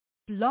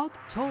Blog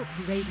Talk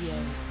Radio.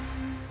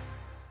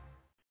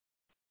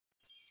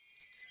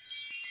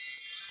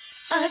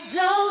 A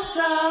dose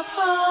of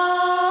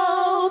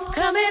hope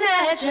coming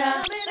at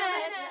ya.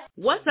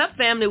 What's up,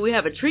 family? We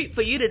have a treat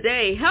for you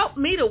today. Help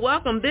me to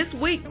welcome this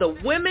week the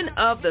women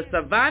of the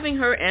Surviving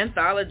Her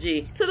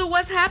Anthology to the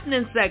What's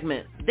Happening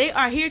segment. They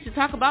are here to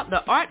talk about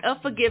The Art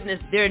of Forgiveness,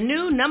 their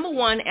new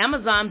 #1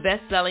 Amazon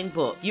best-selling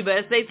book. You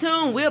better stay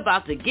tuned. We're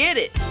about to get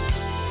it.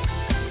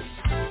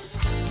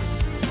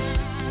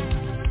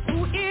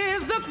 Who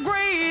is the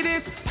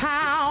greatest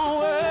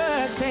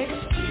power? Say,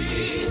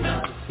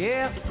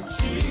 yeah.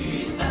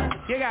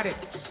 You got it.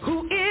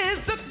 Who is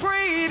the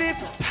greatest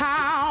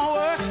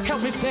power?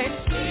 Help me say.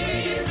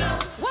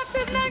 Jesus. What's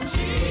his name?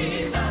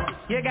 Jesus.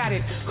 You got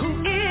it.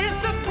 Who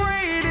is the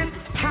greatest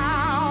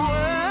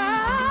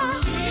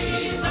power?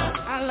 Jesus.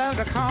 I love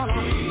to call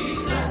him.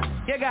 Jesus.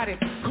 You got it.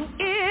 Who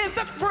is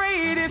the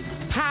greatest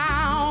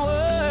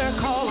power?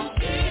 Call him.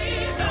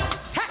 Jesus.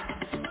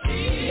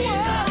 Hey. Whoa.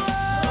 Power.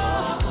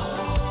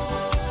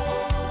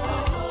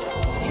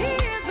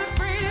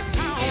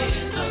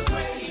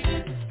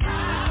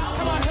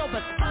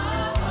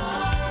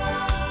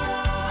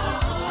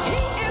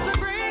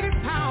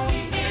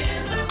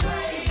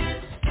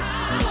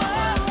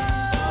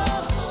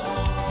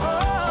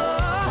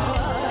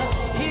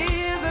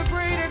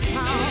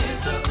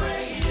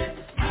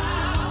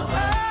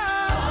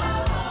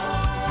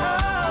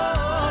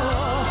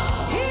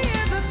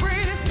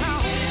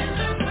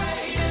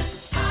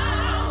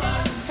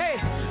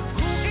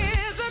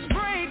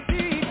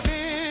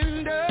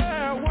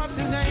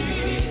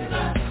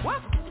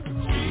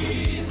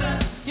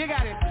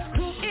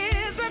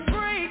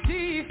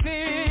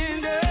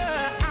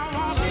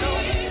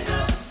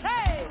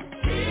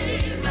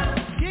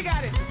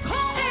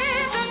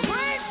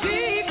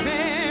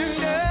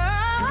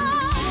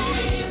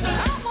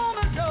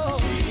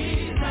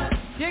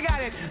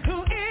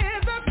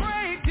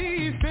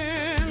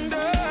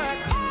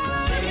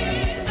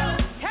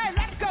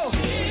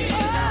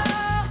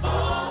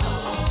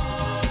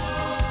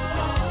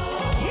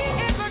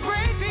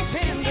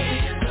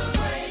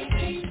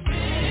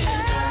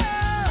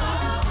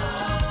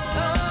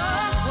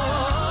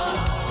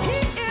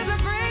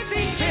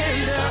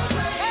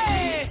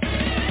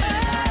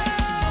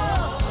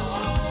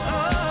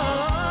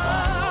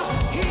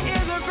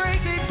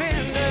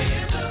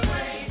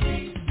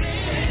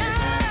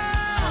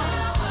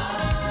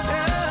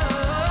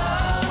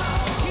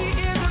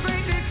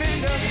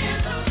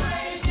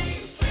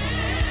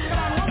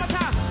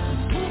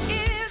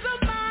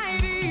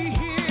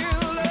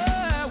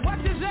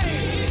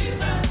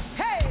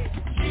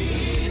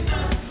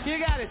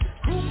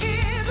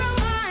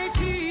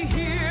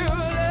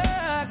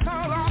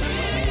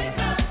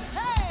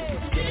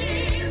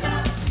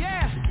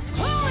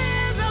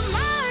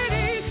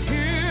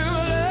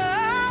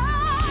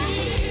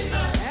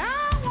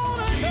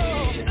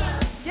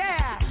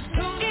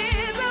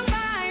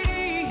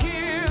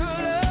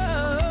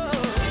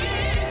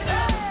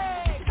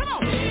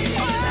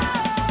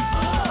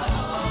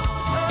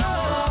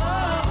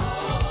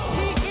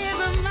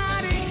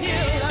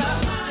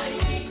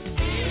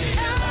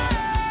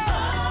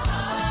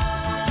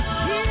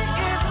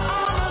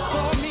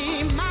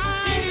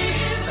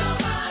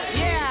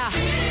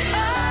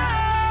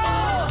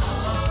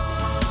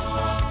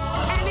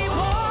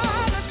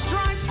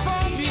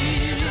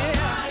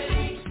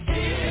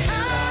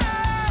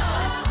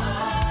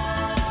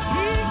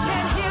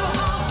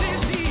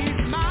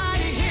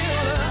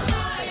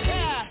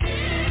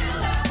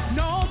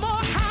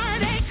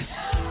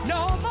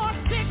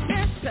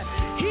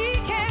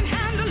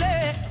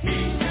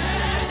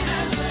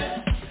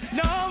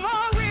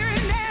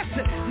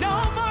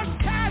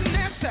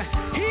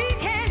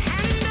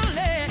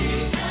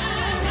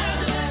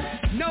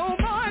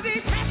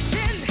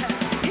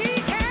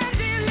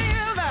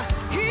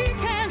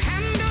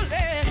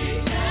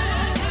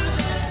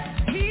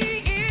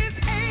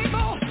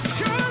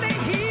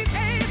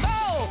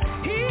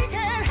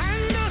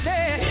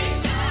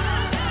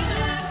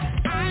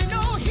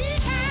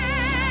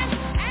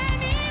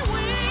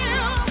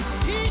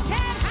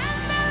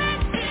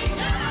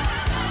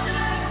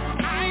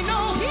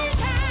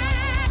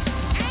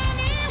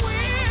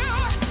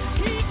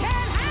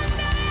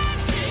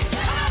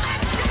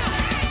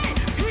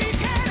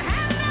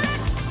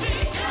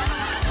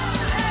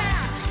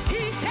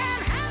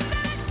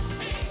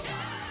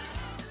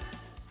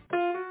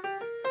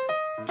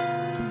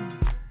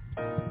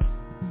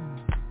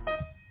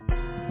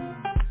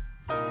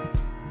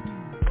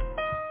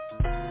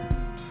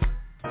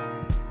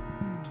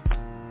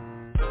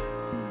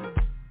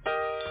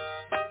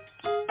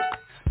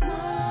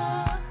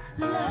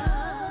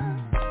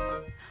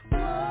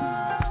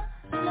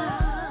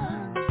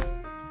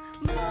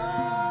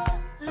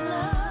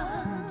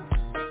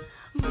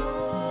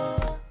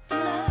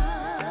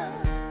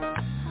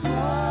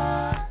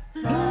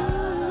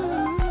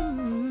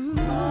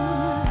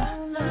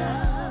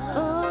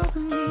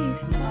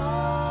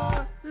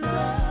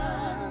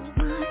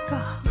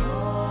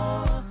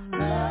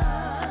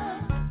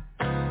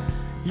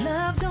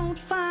 don't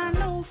find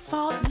no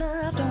fault.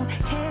 Love don't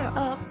care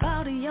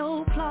about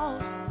your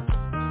flaws.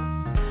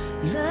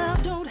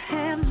 Love don't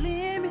have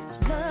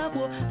limits. Love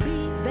will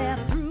be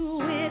there through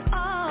it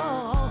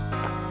all.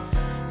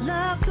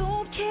 Love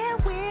don't care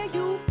where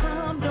you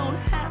come. Don't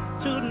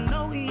have to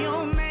know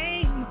your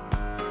name.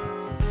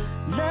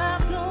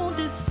 Love don't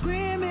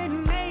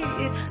discriminate.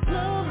 It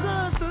loves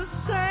us the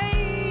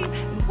same.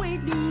 And we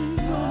need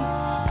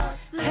more.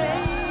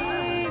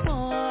 Hey,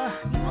 more.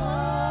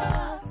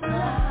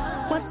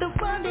 What the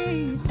world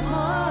needs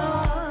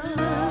more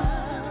love.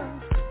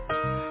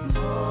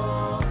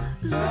 More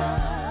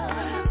love.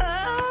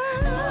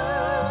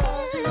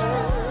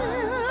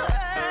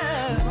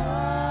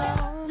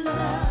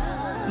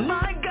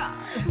 My God,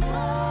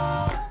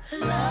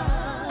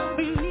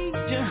 we need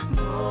you.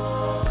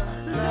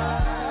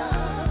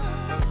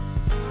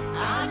 I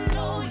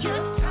know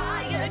you're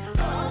tired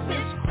of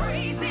this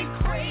crazy,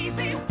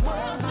 crazy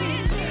world we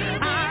live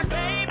in. Our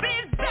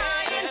baby's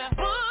dying,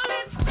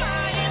 bullets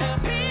flying,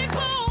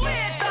 people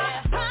with the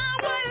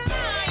power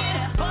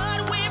lying. But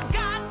we've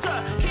got to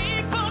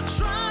keep on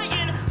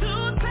trying to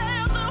tell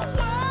the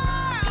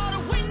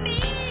world we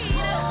need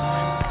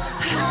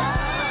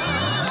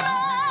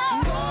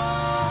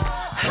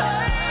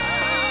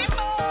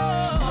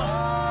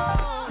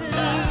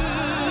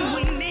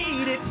we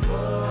need it.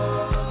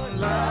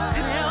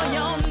 Tell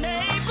your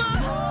neighbor.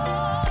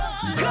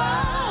 Go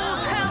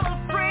tell a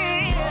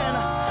friend.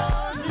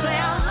 Say I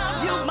love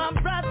you, my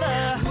brother.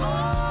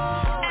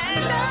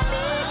 And I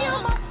need you,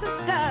 my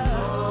sister.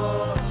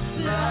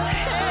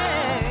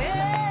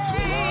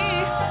 Hey,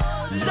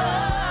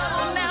 love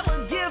will never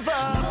give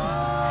up.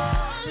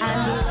 And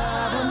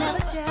love will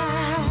never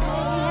die.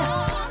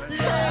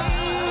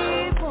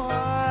 Hey,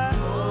 boy.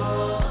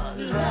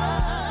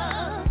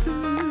 Love.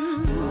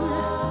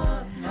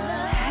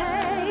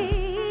 Hey,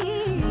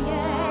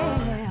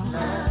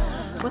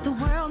 yeah. What the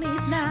world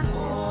needs now.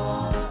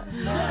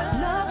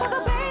 Love for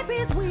the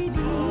babies we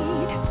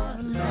need.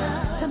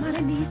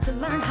 Somebody needs to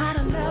learn how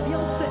to love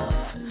yourself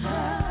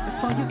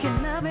before you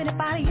can love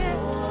anybody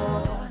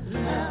else.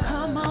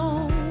 Come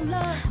on,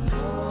 love.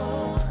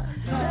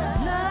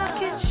 Love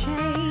can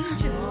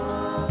change it,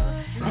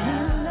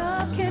 and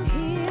love can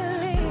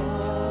heal it.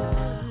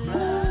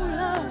 Ooh,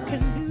 love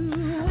can do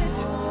it.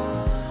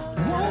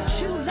 Won't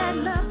you let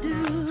love do?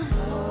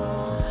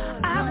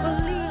 I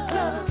believe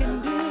love can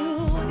do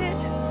it.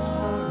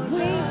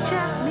 We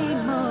just need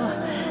more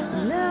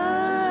love.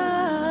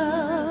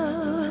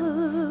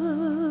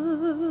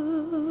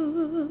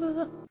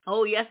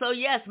 Oh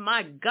yes,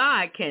 my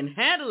God can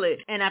handle it.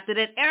 And after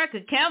that,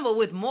 Erica Campbell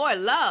with More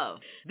Love.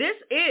 This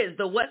is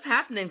the What's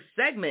Happening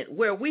segment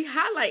where we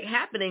highlight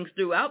happenings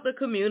throughout the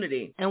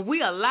community. And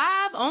we are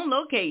live on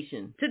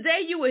location.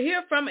 Today you will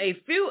hear from a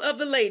few of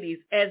the ladies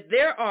as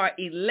there are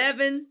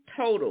 11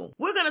 total.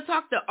 We're going to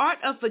talk the art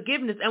of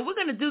forgiveness, and we're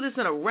going to do this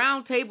in a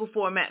round table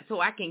format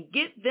so I can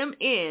get them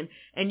in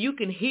and you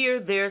can hear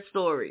their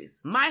stories.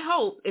 My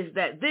hope is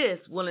that this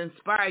will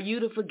inspire you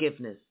to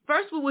forgiveness.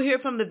 First, we will hear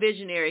from the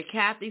visionary,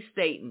 Kathy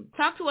Staten.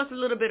 Talk to us a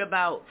little bit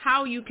about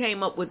how you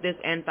came up with this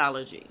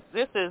anthology.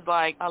 This is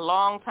like a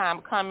long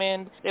time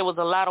coming. There was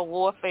a lot of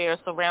warfare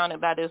surrounded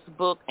by this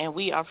book, and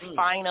we are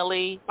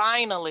finally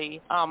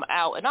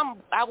out. And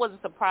I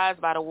wasn't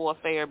surprised by the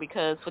warfare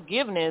because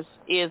forgiveness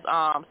is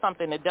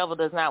something the devil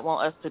does not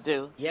want us to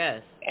do.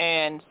 Yes.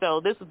 And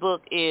so this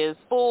book is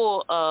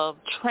full of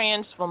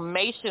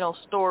transformational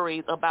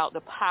stories about the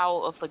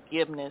power of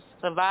forgiveness.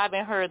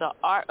 Surviving Her, The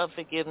Art of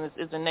Forgiveness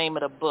is the name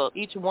of the book.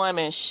 Each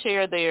woman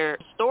share their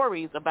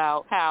stories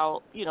about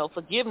how,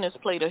 forgiveness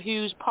played a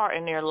huge part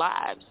in their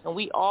lives. And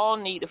we all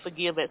need to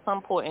forgive at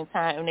some point in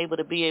time and able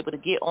to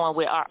get on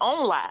with our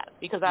own lives.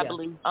 Because I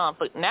believe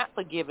not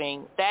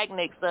forgiving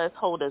stagnates us,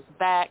 hold us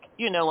back,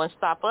 and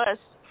stop us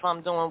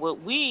from doing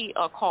what we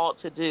are called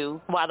to do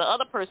while the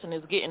other person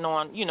is getting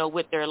on,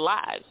 with their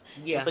lives.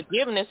 Yeah.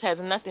 Forgiveness has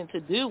nothing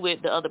to do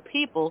with the other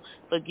people.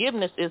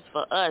 Forgiveness is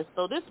for us.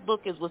 So this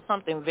book was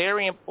something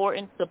very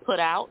important to put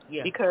out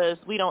because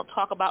we don't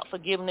talk about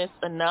forgiveness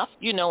enough,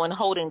 and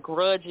holding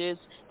grudges.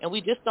 And we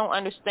just don't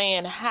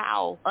understand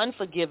how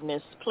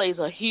unforgiveness plays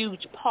a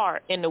huge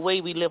part in the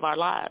way we live our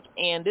lives.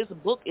 And this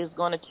book is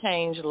going to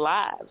change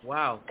lives.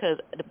 Wow. Because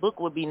the book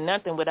would be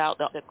nothing without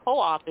the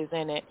co-authors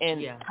in it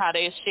and how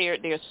they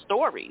shared their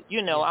stories.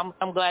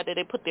 I'm glad that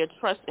they put their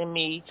trust in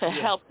me to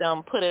help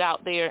them put it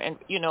out there and,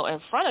 in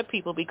front of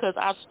people, because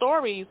our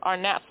stories are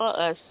not for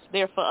us.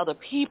 They're for other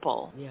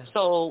people. Yeah.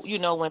 So,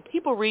 when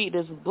people read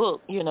this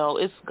book,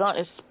 it's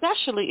going,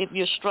 especially if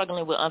you're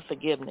struggling with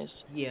unforgiveness,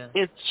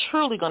 it's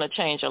truly going to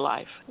change your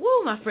life.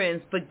 Woo, my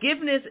friends,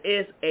 forgiveness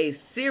is a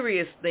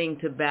serious thing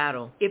to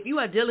battle. If you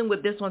are dealing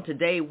with this one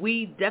today,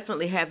 we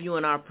definitely have you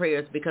in our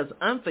prayers because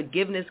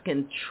unforgiveness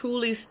can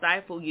truly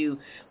stifle you.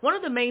 One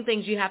of the main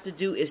things you have to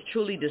do is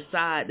truly truly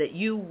decide that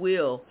you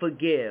will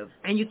forgive.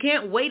 And you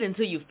can't wait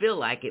until you feel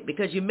like it,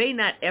 because you may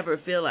not ever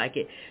feel like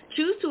it.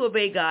 Choose to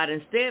obey God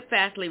and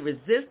steadfastly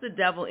resist the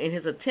devil in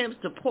his attempts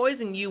to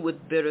poison you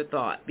with bitter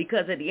thought.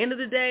 Because at the end of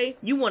the day,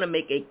 you want to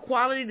make a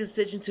quality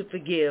decision to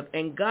forgive,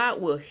 and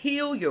God will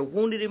heal your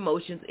wounded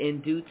emotions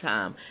in due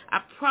time.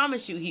 I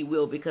promise you he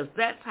will, because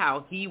that's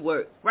how he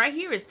works. Right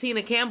here is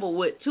Tina Campbell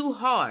with Too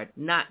Hard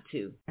Not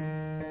To.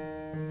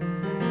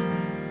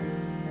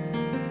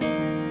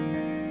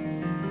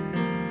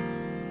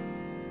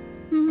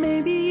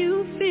 Maybe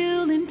you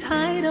feel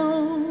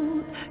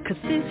entitled, 'cause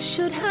this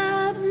should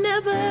have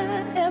never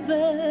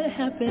ever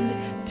happened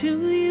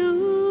to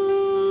you.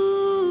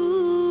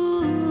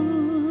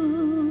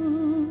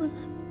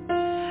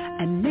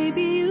 And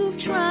maybe you've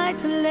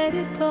tried to let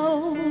it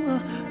go,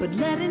 but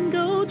letting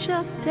go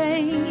just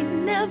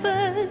ain't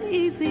never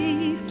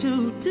easy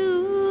to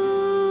do.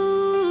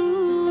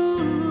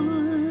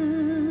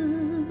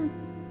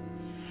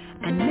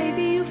 And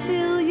maybe you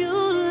feel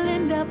you'll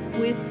end up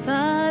with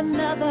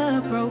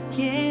another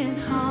broken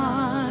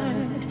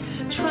heart,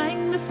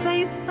 trying to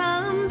face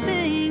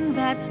something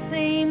that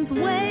seems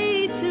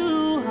way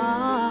too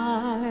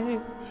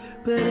hard.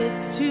 But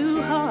it's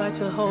too hard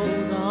to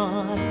hold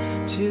on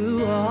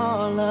to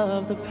all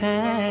of the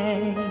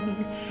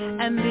pain,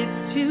 and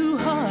it's too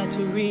hard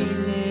to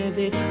relive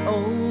it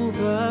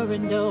over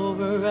and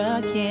over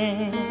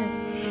again.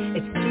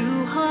 It's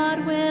too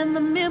hard when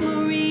the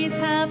memories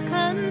have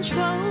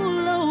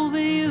control over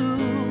you.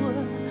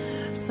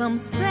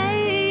 Some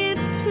say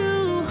it's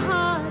too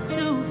hard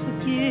to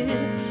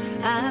forgive.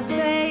 I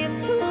say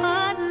it's too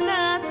hard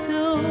not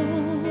to.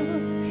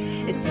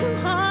 It's too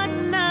hard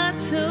not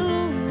to.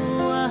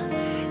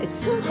 It's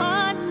too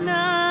hard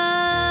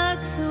not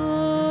to.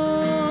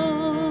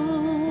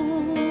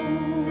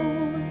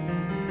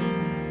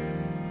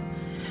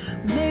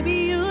 Maybe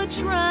you're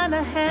trying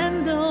to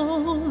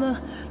handle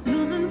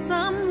losing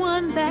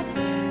someone that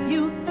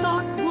you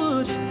thought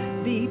would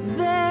be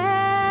there.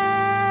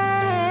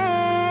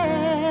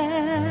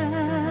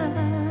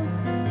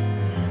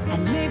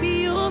 And maybe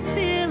you're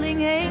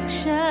feeling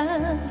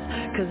anxious,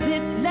 'cause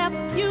it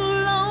left you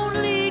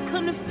lonely,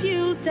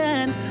 confused,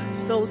 and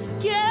so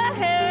scared.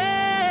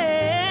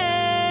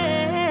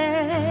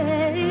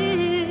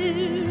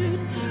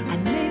 And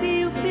maybe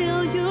you feel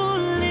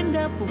you'll end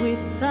up with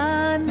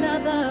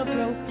another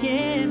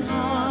broken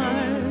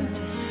heart,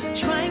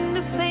 trying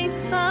to face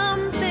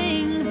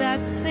something that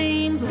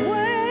seems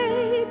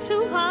way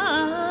too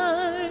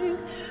hard.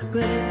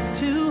 But it's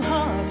too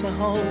hard to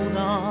hold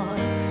on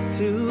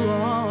to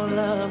all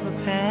of the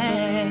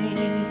pain,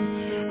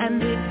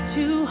 and it's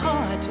too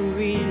hard to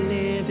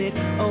relive it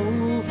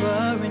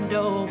over and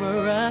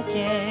over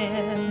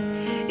again.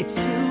 It's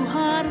too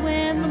hard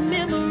when the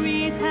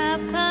memories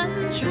have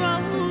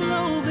control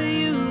over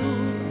you.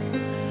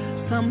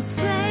 Some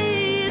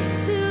say it's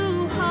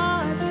too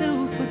hard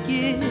to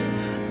forgive.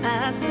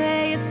 I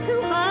say it's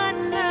too hard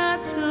not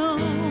to.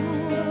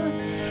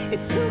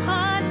 It's too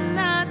hard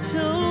not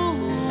to.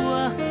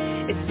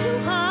 It's too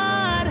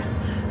hard.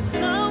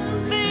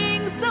 Something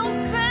so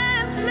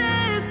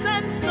senseless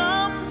and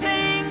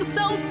something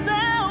so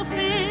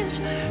selfish,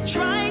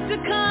 trying to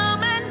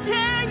come and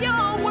tear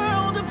your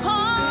world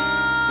apart.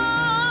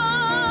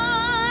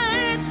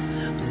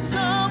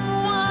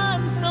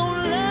 Someone so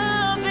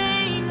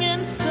loving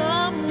and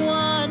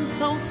someone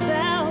so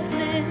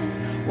selfless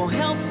will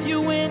help you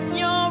when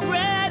you're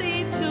ready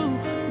to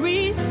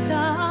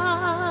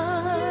restart.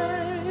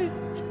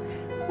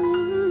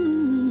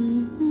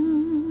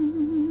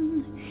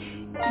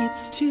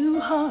 It's too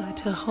hard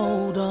to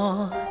hold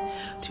on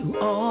to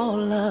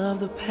all of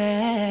the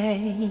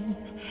pain,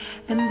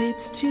 and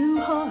it's too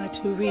hard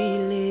to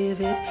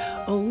relive it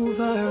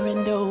over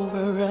and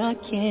over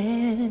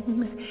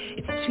again.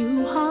 It's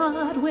too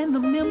hard when the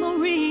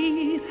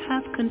memories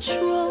have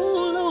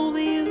control over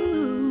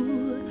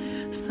you.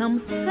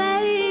 Some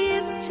say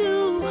it's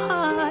too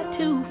hard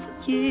to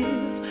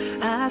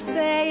forgive. I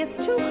say it's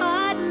too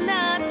hard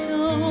not to.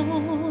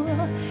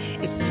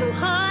 It's too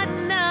hard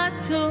not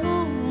to.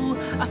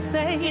 I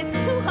say it's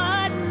too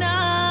hard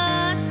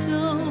not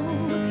to.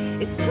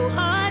 It's too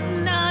hard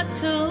not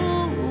to.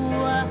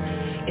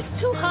 It's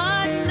too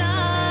hard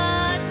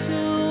not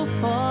to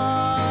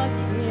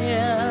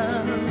forgive.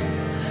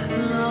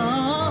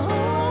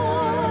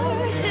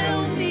 Lord,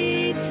 help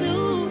me to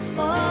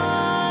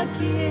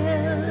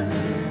forgive,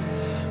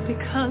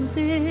 because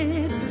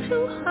it's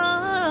too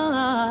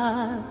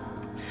hard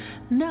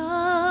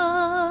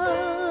not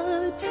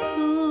to.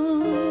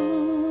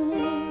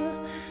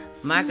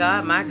 My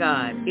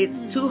God,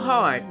 it's too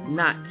hard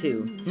not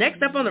to.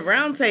 Next up on the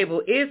round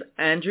table is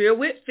Andrea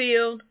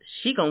Whitfield.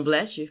 She gonna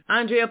bless you.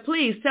 Andrea,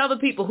 please tell the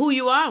people who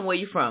you are and where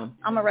you're from.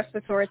 I'm a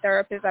respiratory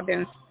therapist. I've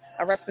been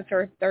a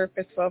respiratory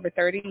therapist for over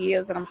 30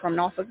 years, and I'm from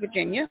Norfolk,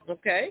 Virginia.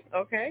 Okay.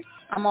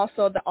 I'm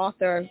also the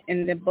author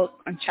in the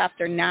book on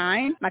Chapter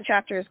 9. My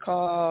chapter is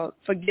called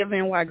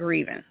Forgiving While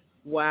Grieving.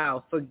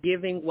 Wow,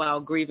 forgiving while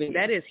grieving.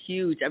 That is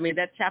huge. I mean,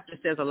 that chapter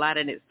says a lot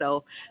in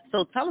itself.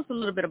 So tell us a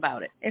little bit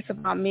about it. It's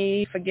about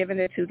me forgiving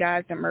the 2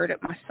 guys that murdered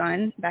my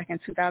son back in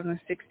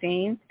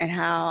 2016 and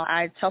how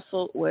I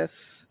tussled with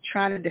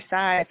trying to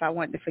decide if I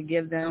wanted to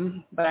forgive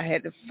them, but I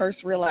had to first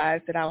realize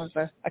that I was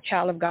a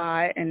child of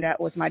God and that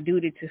was my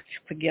duty to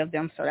forgive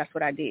them, so that's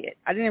what I did.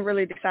 I didn't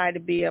really decide to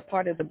be a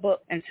part of the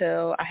book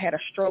until I had a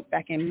stroke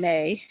back in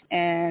May,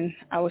 and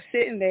I was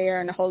sitting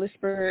there and the Holy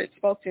Spirit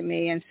spoke to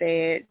me and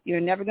said,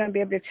 you're never going to be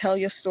able to tell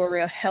your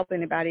story or help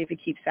anybody if you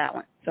keep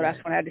silent. So that's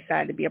when I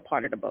decided to be a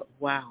part of the book.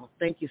 Wow.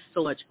 Thank you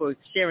so much for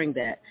sharing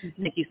that.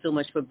 Mm-hmm. Thank you so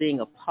much for being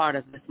a part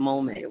of this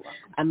moment. You're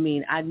welcome. I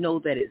mean, I know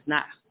that it's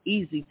not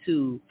easy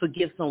to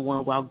forgive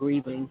someone while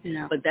grieving,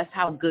 but that's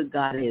how good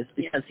God is,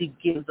 because he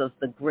gives us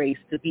the grace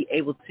to be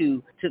able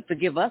to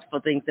forgive us for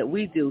things that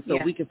we do, so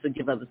we can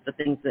forgive others for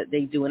things that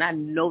they do. And I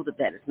know that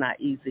that is not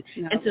easy.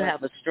 And to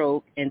have a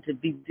stroke and to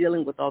be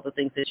dealing with all the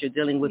things that you're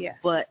dealing with,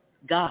 but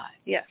God.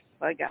 Yes.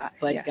 By God.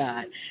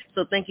 God.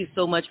 So thank you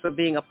so much for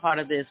being a part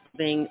of this,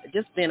 being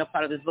a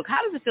part of this book.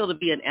 How does it feel to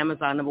be an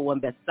Amazon #1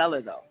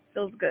 bestseller, though?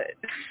 Feels good.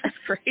 That's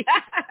great.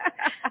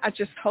 I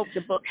just hope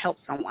the book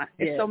helps someone.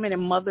 There's so many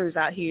mothers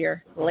out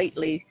here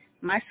lately.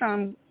 My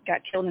son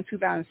got killed in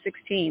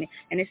 2016,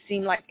 and it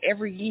seemed like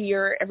every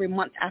year, every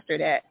month after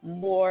that,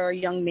 more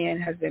young men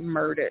have been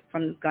murdered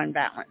from gun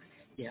violence.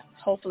 Yeah.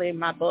 Hopefully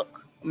my book,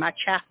 my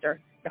chapter,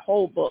 the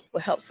whole book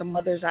will help some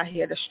mothers out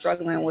here that are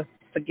struggling with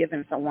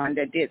forgiving someone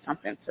that did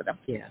something to them.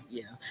 Yeah.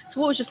 So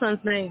what was your son's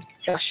name?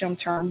 Joshua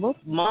Turnbull.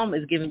 Mom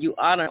is giving you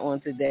honor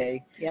on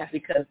today. Yes.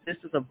 Because this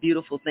is a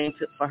beautiful thing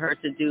for her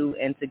to do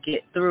and to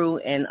get through,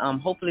 and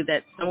hopefully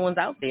that someone's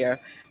out there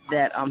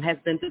that has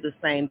been through the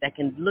same that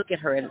can look at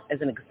her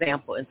as an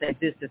example and say,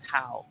 this is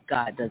how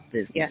God does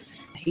business. Yes,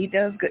 he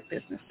does good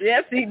business.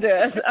 Yes, he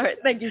does. All right,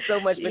 thank you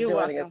so much for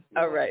joining us.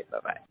 All right,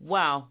 bye-bye.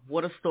 Wow,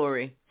 what a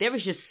story. There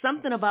is just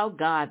something about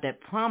God that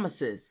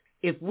promises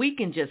if we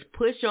can just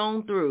push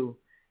on through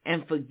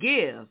and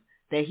forgive,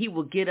 that he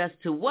will get us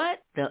to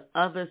what? The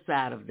other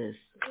side of this.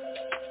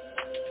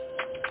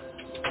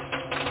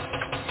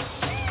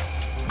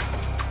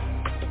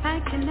 I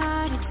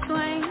cannot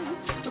explain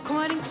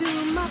according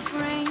to my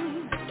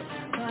brain,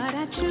 but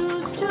I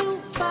choose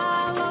to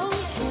follow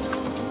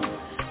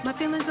you. My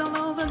feelings all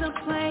over the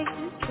place,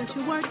 but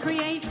your word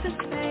creates the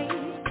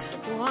space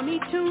for me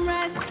to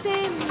rest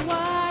in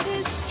what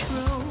is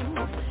true.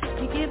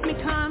 You give me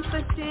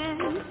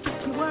confidence,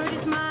 your word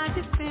is my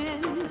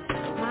defense.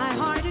 My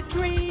heart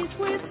agrees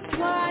with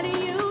what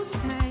you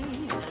say,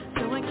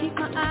 so I keep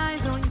my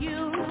eyes on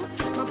you.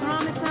 My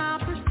promise I'll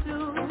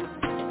pursue.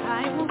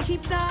 I will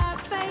keep the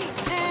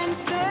faith and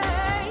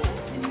say,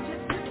 in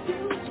just a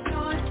few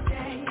short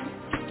days,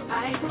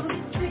 I will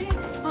sit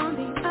on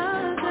the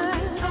other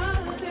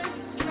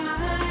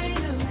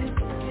side of it.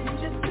 In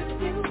just a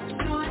few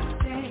short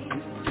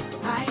days,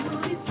 I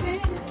will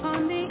sit on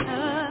the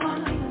other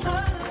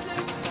side of it.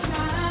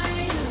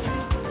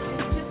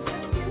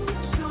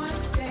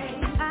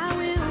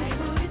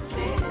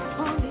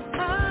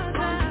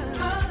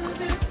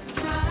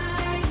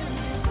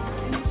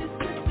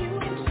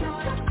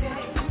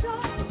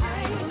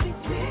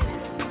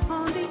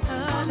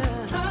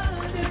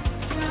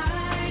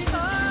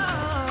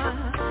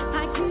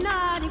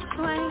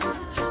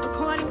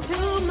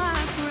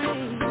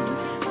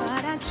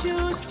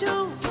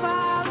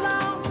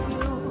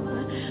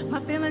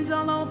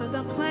 All over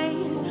the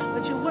place,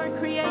 but your word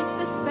creates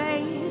the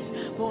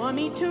space for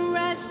me to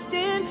rest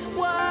in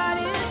what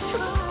is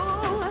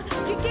true.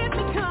 You give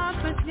me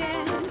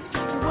confidence,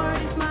 your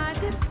word is my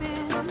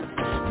defense.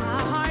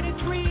 My heart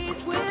agrees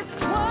with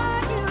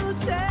what you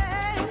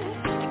say.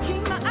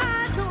 Keep my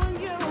eyes on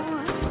you,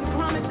 you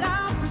promise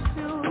I'll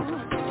pursue.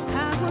 I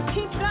will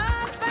keep the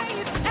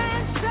faith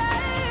and say,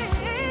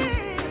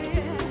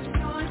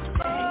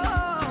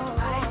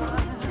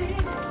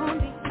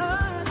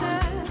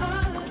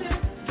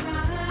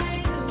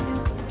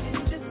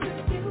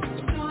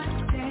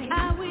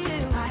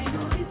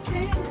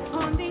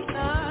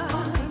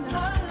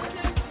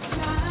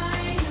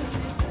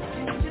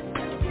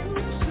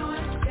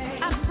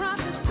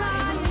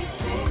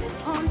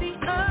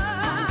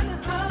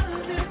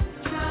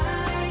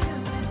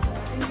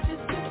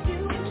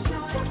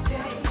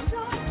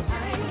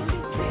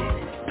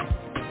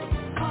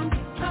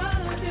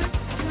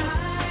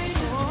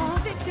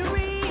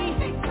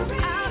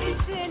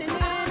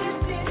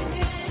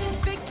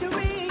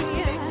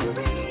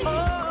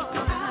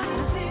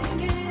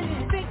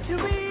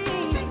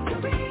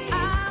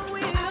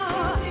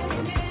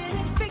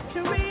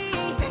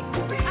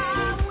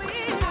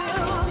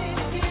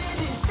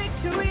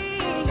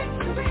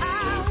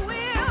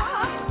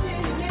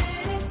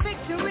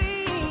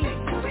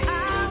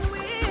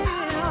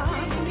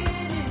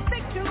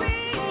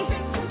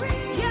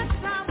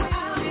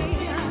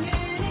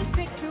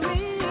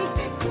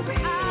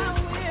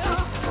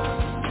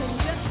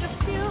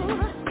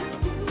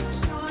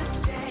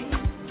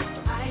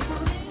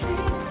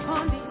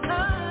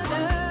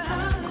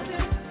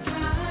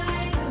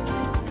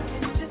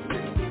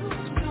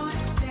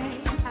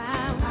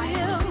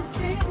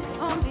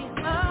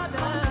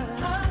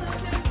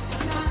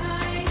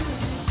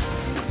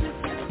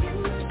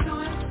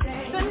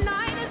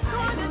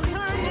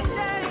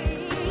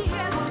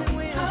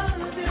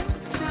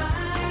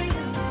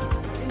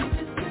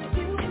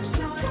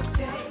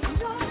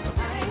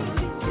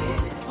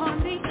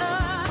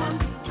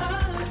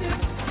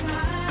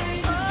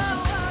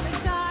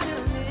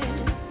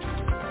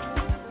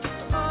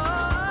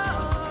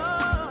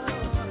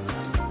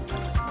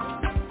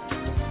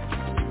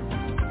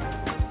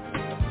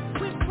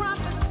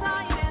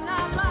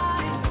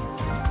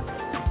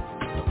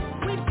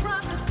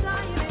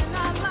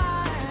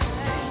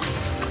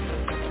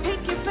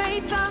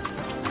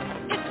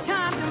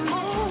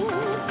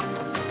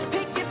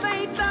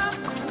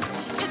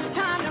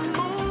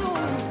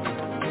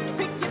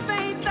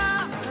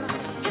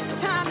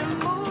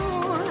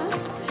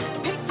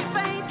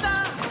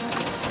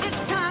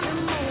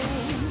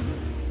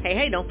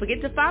 hey, don't forget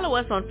to follow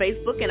us on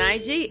Facebook and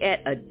IG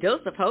at A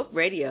Dose of Hope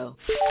Radio.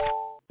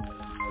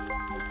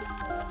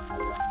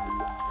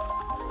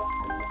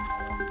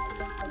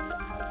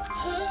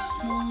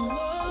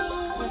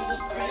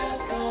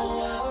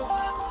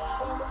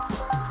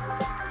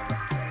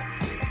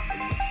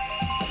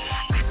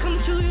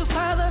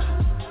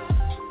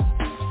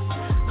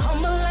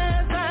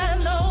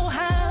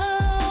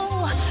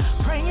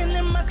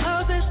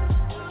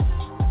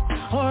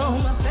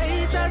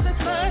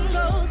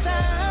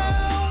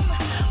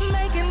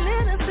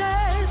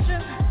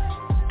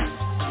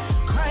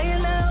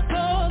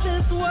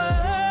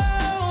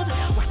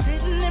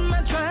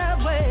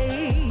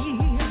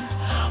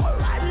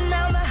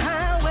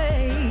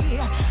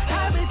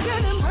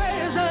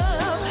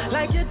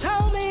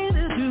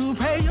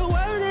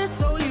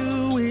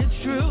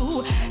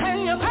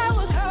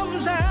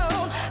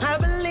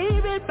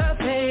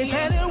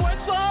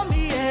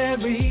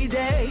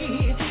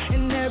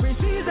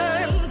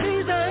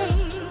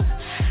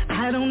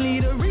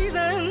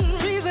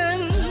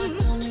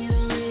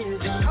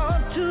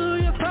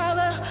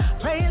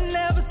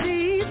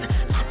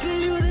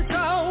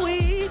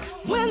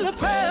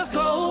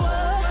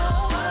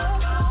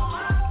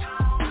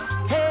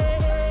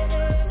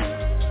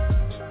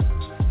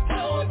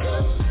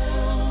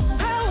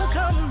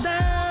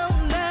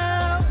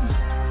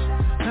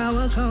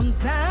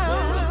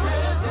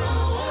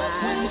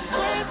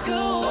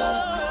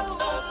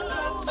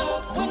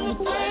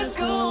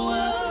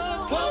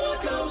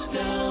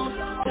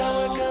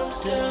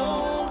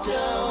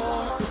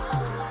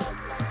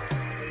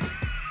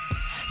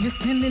 You're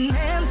sending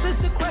answers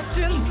to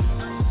questions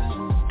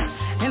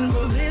and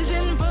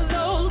provision for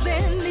those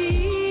in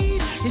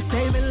need. You're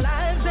saving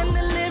lives and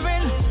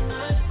delivering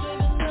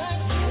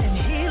and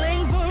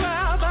healing for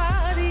our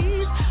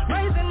bodies,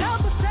 raising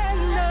up a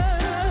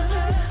standard,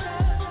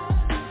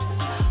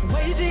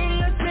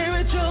 waging a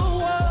spiritual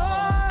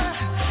war.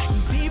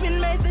 You've even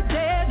made the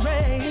dead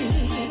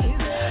raise,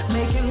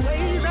 making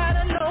ways out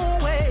of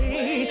no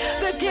way.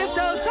 The gift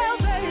of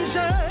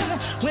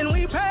salvation when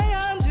we pray.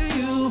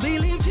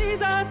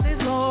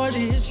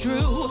 Is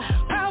true.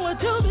 Power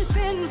to be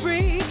sin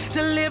free,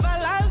 to live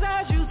our lives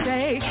as you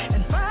say,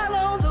 and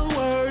follow the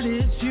word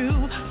is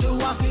you, to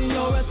walk in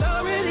your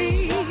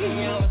authority,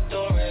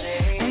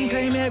 and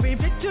claim every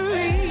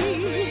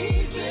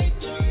victory.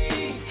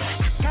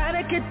 I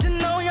gotta get to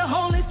know your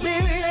Holy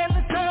Spirit and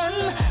the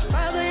Son.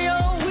 Father,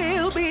 your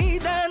will be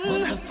done.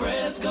 When the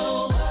prayers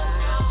go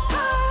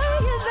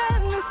higher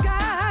than the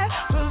sky,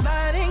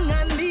 providing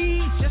our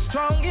needs, you're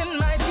strong and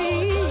mighty.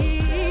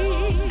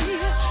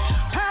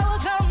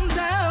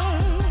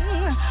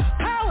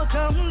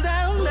 Come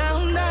down,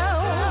 down,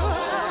 down.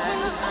 When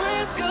the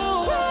prayers go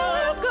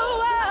up, go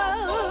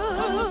up.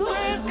 When the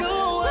prayers go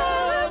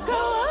up,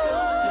 go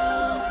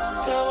up.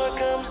 Power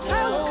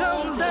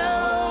comes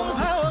down,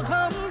 power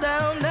comes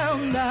down,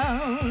 down,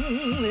 down.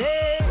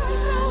 Yeah.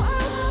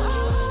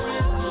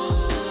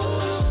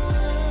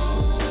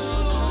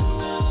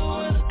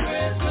 When the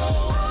prayers go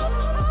up,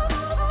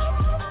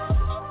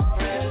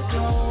 prayers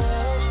go up.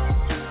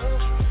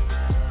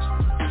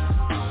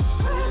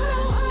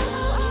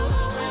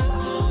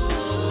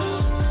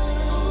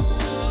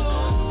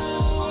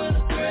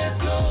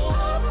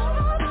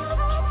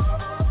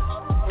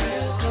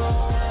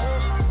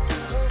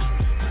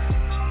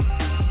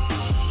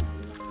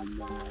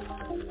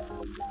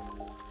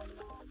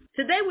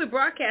 Today we're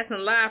broadcasting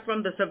live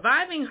from the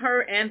Surviving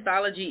Her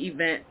anthology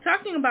event,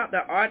 talking about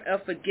the art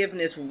of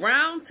forgiveness,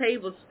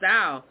 roundtable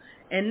style.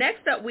 And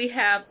next up we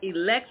have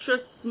Electra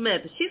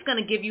Smith. She's going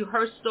to give you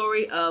her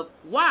story of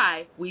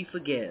why we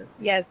forgive.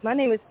 Yes, my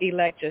name is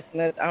Electra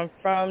Smith. I'm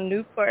from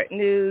Newport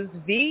News,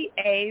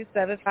 VA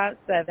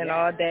 757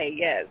 all day,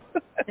 yes.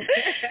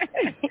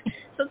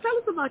 So tell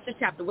us about your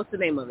chapter. What's the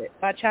name of it?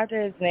 My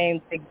chapter is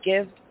named The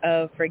Gift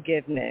of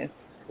Forgiveness.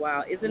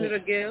 Wow, isn't it a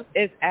gift?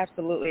 It's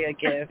absolutely a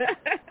gift.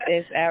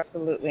 It's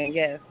absolutely a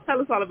gift.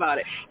 Tell us all about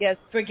it. Yes,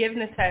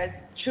 forgiveness has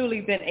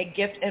truly been a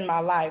gift in my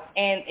life,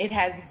 and it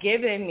has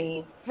given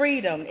me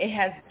freedom. It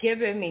has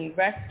given me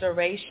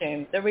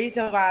restoration. The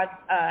reason why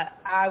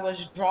I was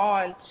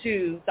drawn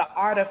to the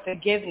art of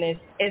forgiveness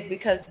is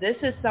because this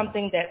is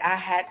something that I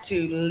had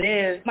to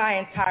live my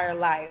entire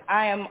life.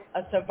 I am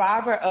a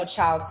survivor of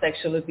child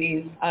sexual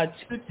abuse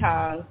 2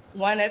 times,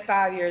 one at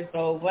 5 years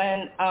old,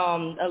 one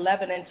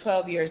 11 and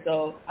 12 years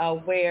old,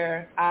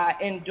 where I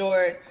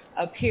endured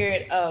a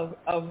period of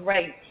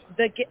rape.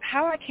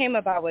 How I came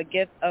about with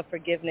gift of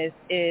forgiveness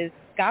is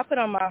God put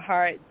on my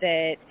heart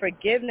that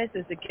forgiveness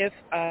is a gift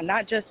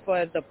not just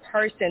for the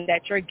person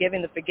that you're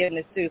giving the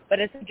forgiveness to, but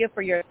it's a gift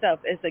for yourself.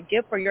 It's a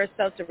gift for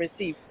yourself to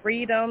receive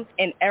freedom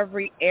in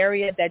every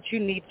area that you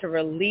need to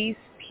release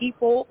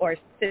people or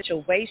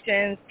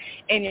situations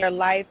in your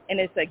life,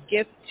 and it's a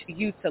gift to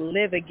you to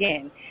live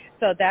again.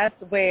 So that's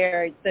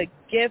where the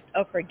gift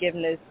of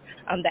forgiveness,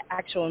 the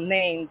actual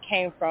name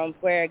came from,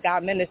 where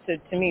God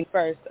ministered to me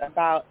first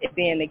about it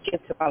being a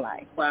gift to my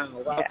life. Wow.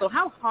 Yeah. So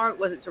how hard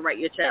was it to write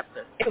your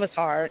chapter? It was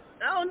hard.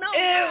 Oh, no.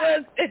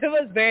 It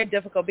was very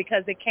difficult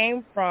because it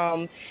came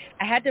from,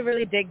 I had to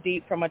really dig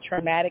deep from a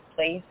traumatic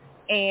place.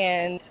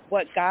 And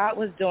what God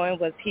was doing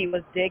was he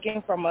was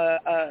digging from a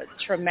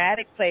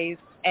traumatic place,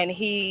 and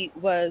he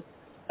was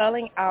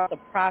spelling out the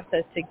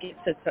process to get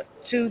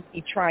to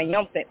the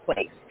triumphant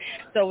place.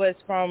 So it's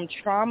from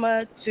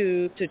trauma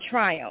to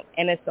triumph,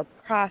 and it's a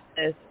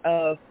process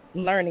of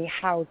learning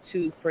how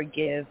to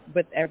forgive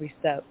with every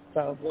step.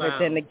 So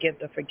within the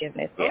gift of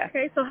forgiveness, yeah.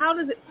 Okay, so how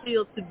does it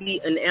feel to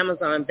be an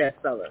Amazon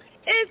bestseller?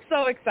 It's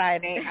so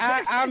exciting.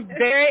 I'm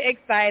very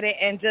excited,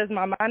 and just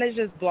my mind is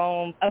just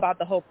blown about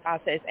the whole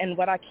process. And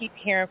what I keep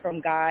hearing from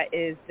God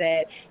is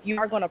that you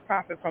are going to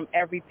profit from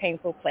every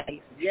painful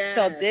place. Yes.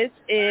 So this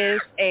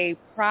is a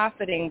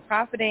profiting,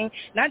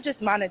 not just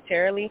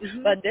monetarily,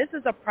 but this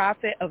is a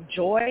profit of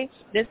joy.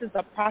 This is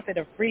a profit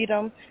of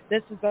freedom.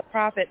 This is a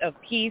profit of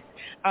peace,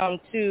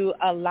 to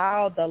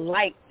allow the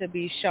light to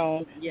be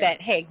shown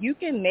that, hey, you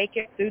can make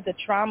it through the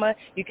trauma.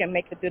 You can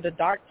make it through the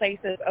dark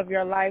places of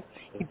your life.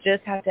 You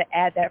just have to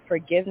add that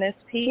forgiveness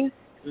piece.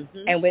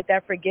 And with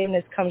that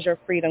forgiveness comes your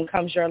freedom,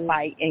 comes your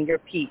light and your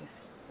peace.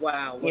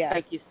 Wow. Well,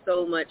 thank you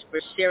so much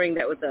for sharing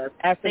that with us.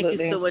 Absolutely.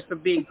 Thank you so much for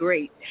being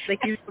great.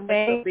 Thank you so much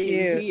for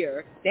being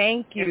here.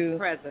 Thank you. And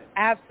present.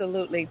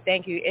 Absolutely.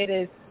 Thank you. It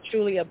is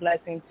truly a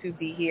blessing to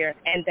be here,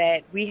 and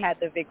that we had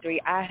the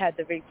victory, I had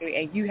the victory,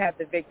 and you have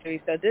the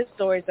victory. So this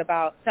story is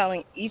about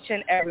telling each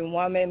and every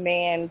woman,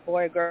 man,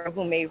 boy, girl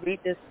who may read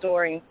this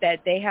story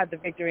that they have the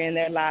victory in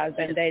their lives,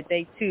 and that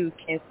they too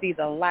can see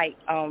the light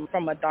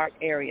from a dark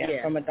area,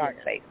 from a dark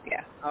place.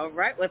 Yeah. All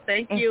right. Well,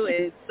 thank you,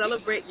 and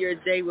celebrate your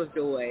day with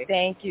joy.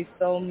 Thank you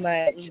so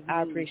much.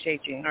 I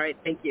appreciate you. All right.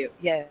 Thank you.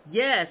 Yes.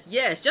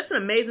 Yes. Just an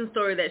amazing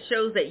story that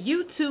shows that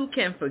you too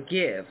can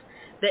forgive,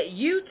 that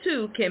you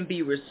too can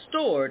be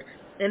restored,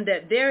 and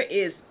that there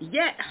is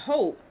yet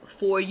hope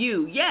for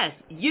you. Yes,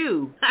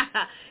 you.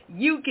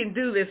 You can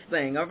do this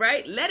thing, all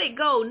right? Let it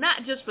go,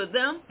 not just for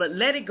them, but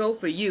let it go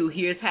for you.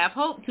 Here's Have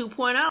Hope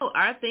 2.0,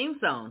 our theme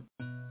song.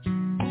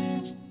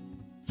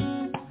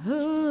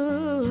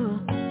 Ooh.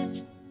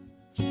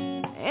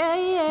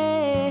 Yeah.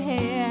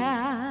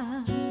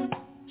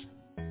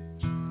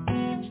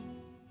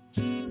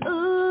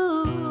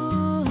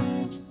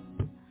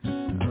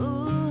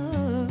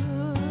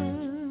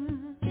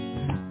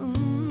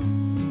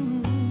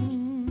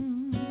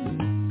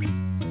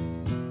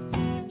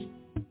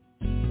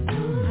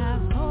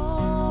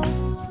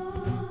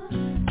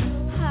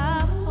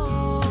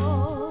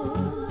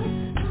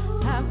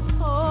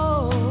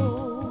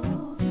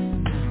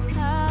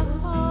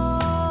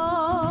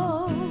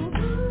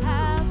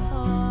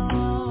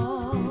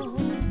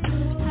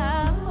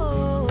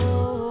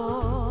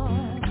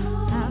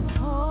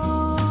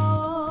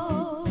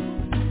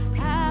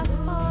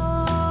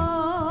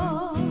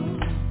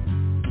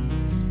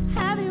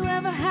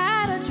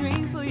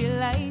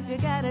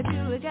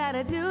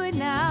 Gotta do it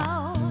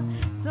now.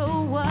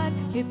 So what?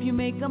 If you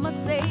make a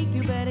mistake,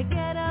 you better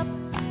get up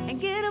and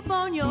get up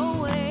on your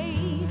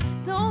way.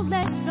 Don't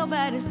let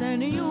nobody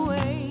stand in your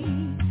way.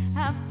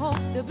 Have hope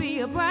to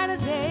be a brighter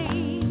day.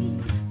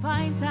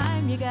 Find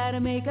time, you gotta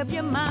make up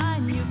your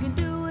mind. You can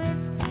do it.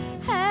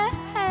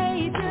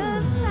 Hey,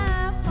 just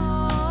have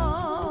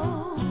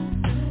hope.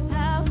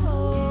 Have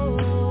hope.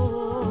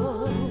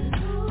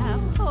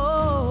 Have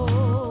hope.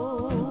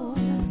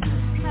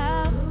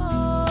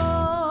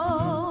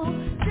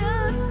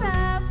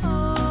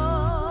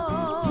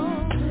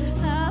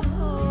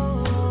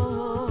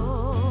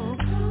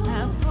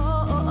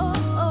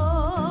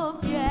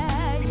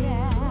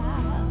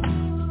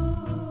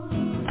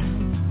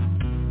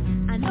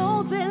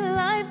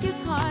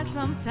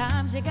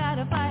 Sometimes you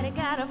gotta fight it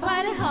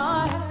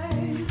hard.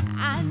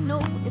 I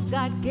know if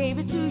God gave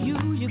it to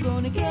you, you're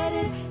gonna get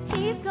it.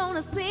 He's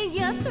gonna see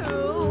you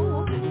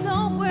through.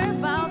 Don't worry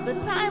about the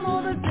time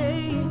or the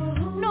day.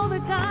 Know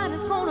that God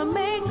is gonna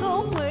make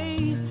a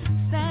way.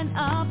 Stand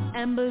up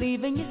and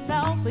believe in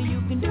yourself, but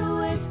you can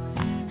do it.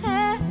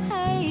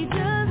 Hey,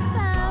 just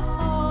have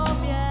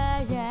hope.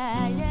 Yeah.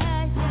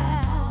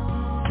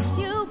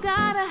 You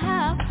gotta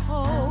have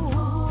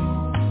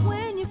hope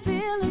when you're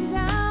feeling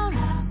down.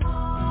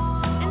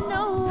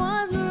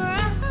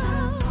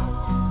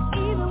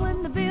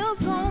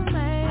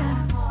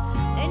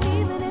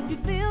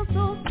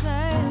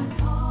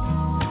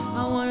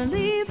 I wanna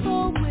leave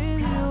home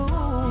with you.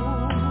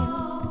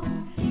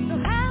 So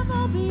have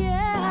hope,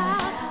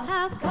 yeah.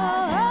 Have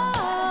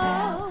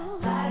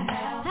hope.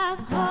 Have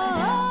hope.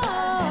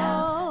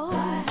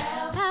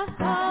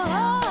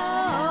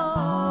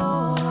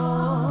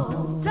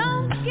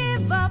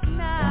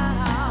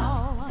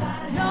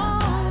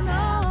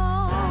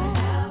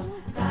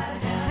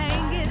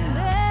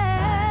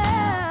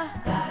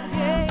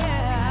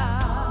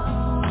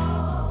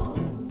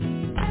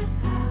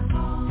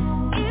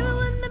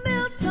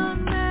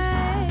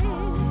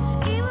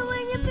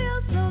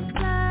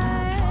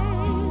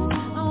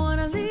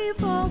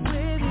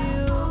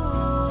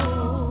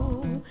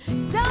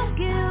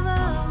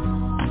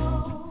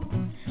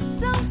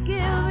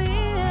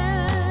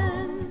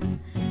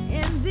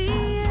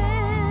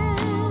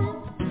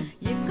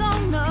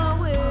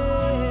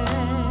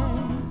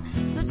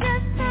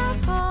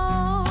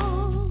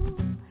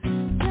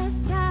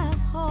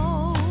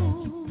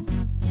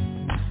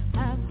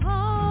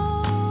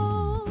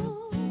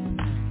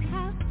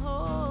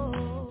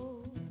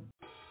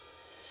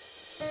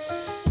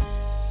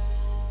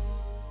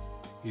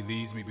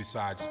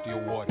 beside still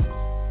waters.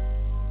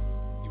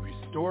 He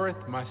restoreth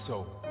my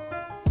soul.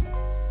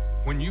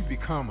 When you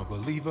become a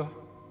believer,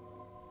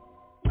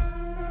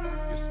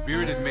 your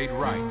spirit is made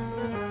right.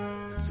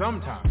 And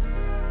sometimes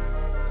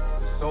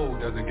the soul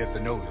doesn't get the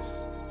notice.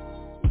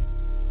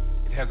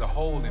 It has a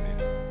hole in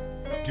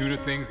it due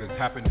to things that's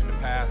happened in the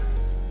past,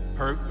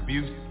 hurt,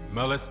 abuse,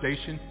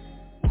 molestation.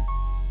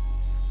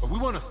 But we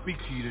want to speak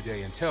to you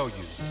today and tell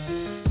you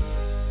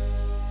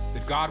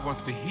that God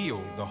wants to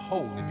heal the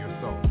hole in your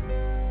soul.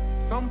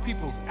 Some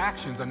people's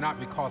actions are not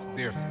because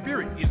their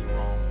spirit is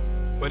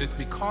wrong, but it's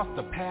because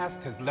the past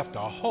has left a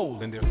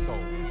hole in their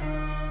soul.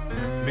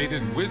 May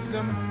this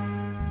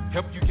wisdom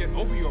help you get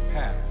over your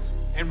past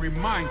and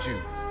remind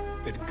you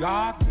that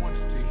God wants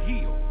to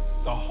heal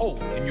the hole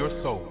in your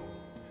soul.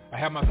 I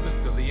have my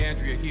sister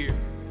Leandria here.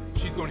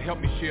 She's going to help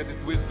me share this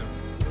wisdom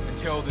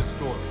and tell this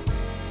story.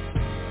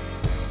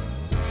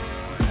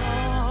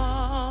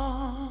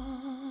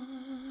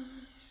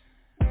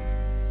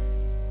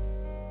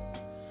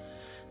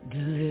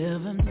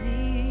 Deliver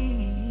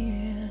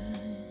me,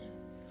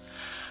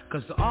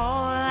 'cause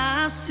all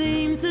I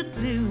seem to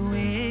do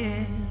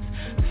is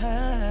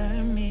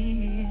hurt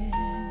me,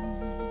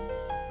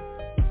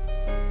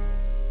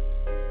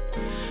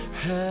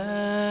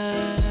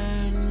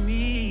 hurt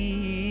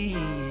me.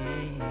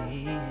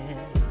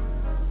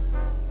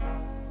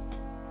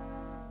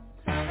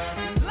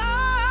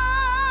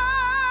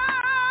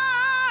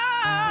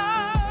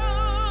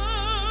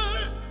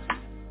 Lord,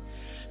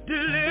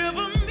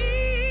 deliver me.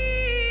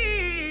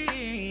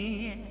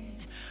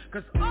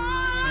 'Cause all I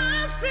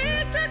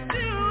seem to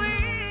do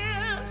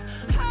is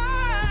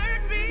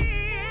hurt me.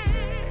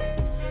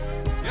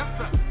 Yes,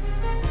 sir.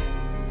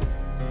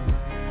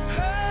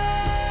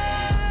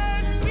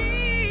 Hurt me.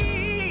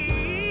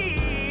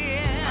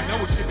 I know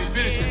it should be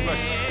finishing, but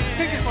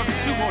sing it for me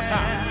 2 more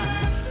times.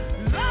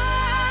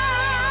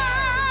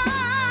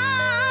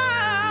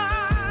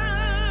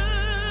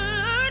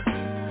 Lord,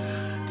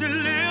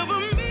 deliver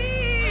me.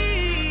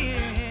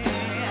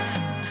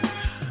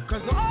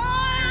 'Cause all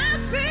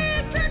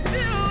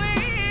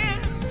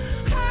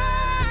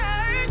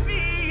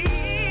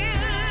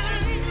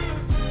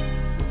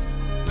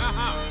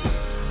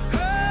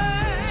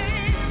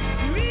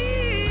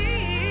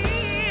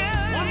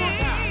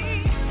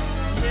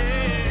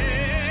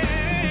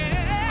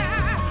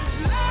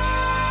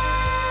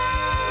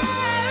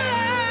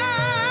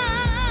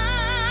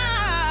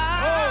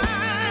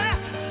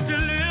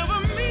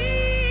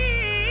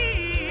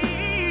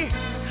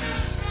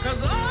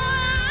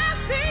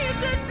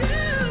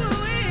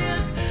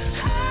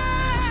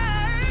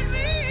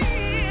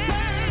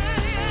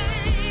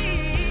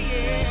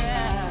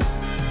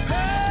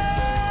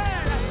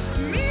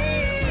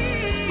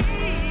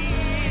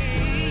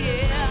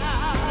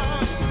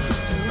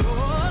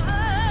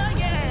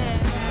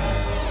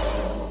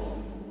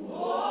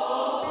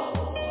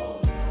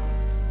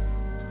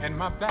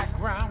my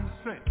background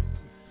sing.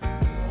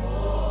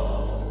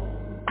 Oh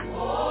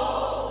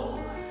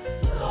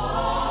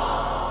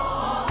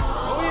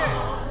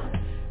yeah.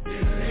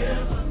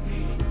 Deliver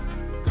me.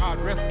 God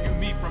rescue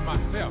me from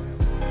myself,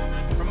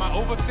 from my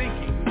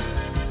overthinking.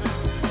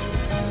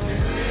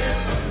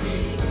 Deliver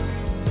me.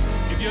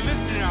 If you're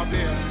listening out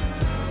there,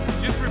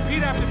 just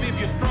repeat after me if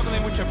you're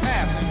struggling with your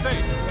past and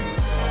say,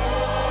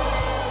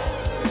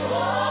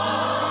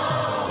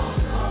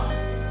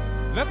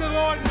 let the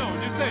Lord know.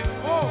 Just say,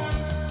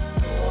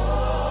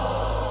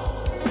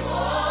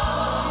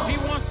 He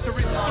wants to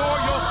restore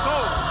your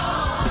soul.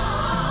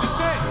 Just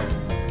say,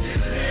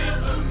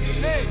 deliver me.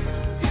 Hey,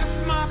 if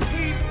my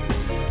people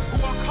who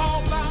are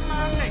called by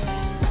my name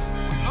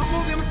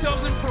humble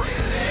themselves and pray,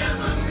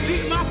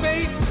 seek my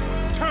face,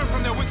 turn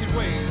from their wicked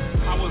ways,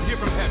 I will hear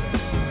from heaven.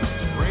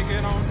 Break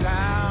it on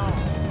down.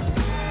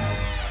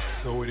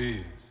 So it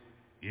is.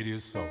 It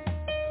is so.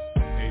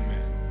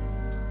 Amen.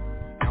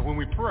 Now when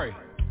we pray,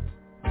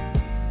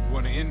 we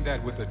want to end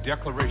that with a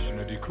declaration,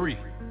 a decree.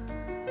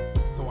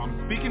 So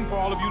I'm speaking for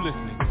all of you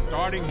listening,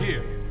 starting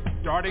here,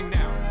 starting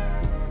now.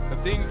 The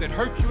things that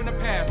hurt you in the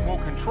past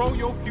won't control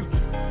your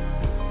future.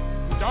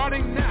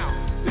 Starting now,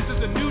 this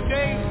is a new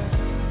day.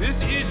 This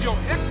is your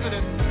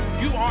exodus.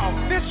 You are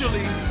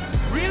officially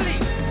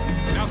released.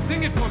 Now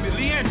sing it for me,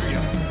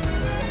 Leandria.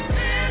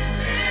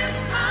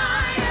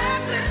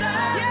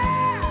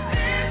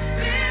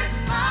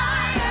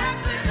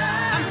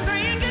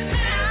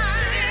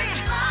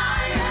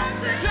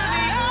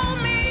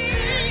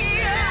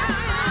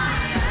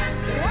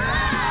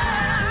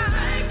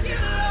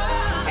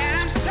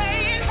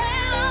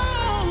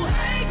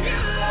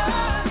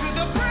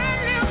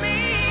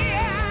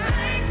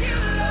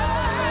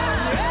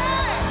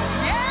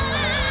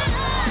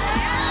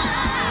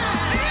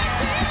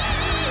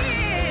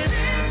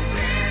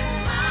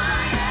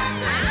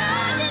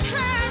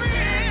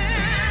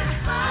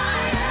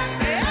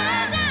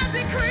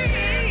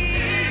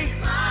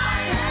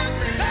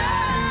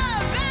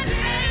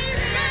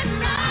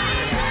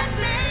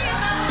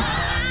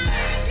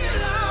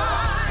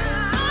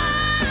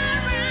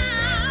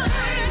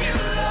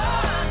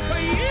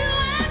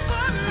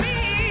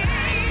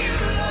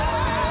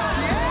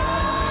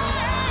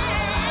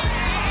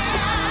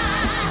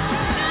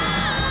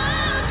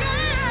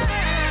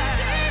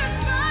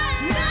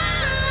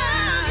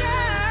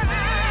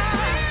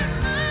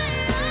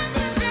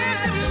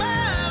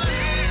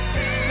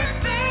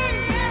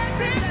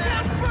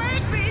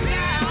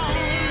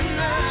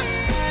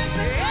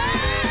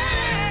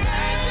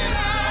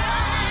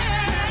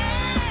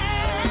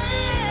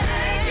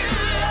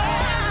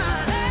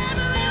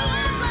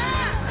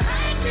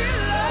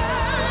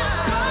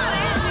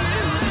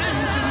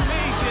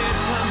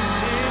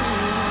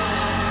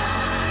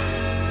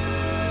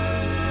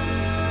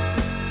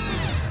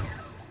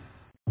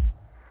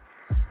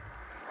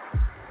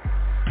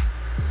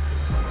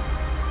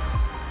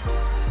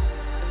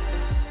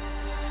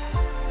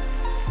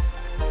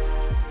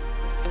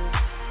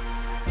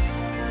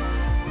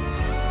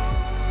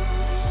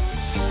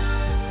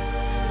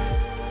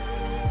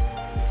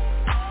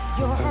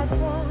 Your heart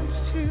wants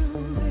to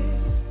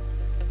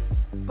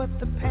live, but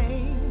the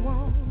pain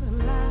won't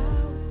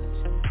allow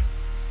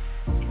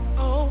it. It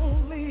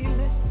only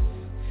lets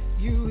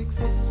you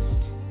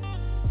exist.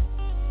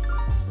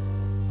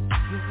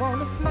 You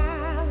wanna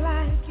smile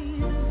like you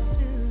used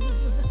to,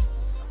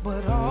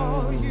 but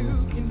all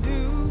you can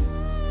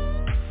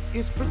do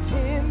is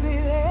pretend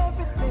that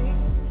everything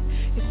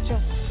is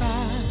just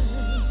fine.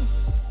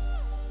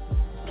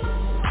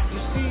 You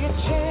see a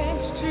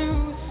chance to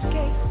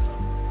escape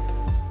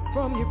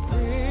from your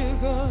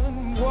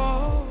prison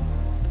wall,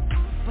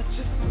 but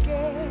you're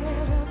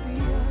scared of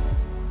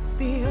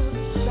the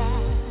other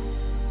side.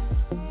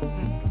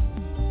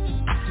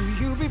 Do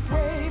you be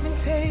brave and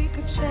take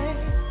a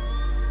chance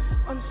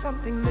on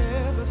something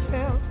never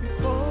felt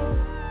before?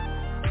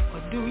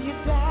 Or do you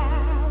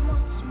die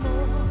once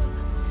more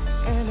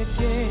and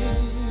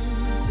again?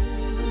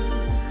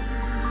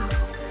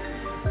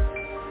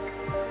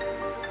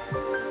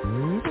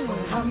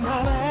 Well, I'm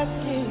not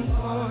asking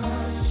for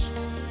much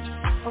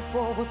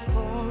for what's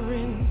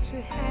pouring to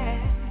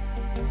have,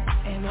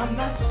 and I'm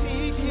not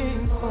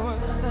seeking for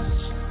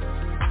such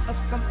of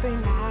something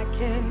I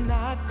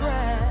cannot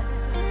grasp.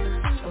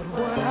 But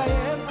what I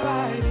am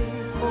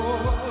fighting for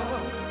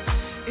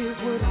is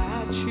what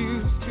I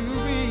choose to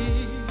be.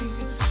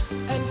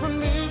 And from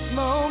this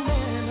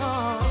moment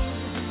on,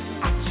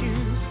 I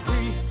choose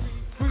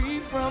free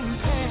from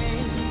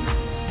pain,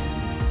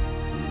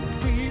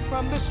 free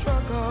from the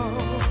struggle,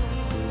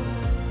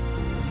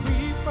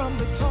 free from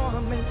the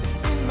torment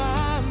in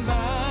my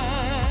mind,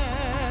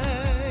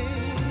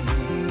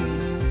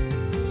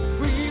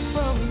 free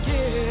from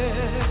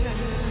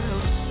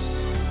guilt,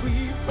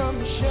 free from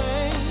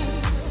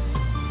shame,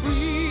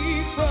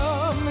 free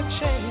from the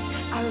chains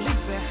I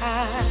leave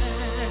behind.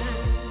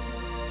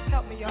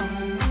 Help me, y'all.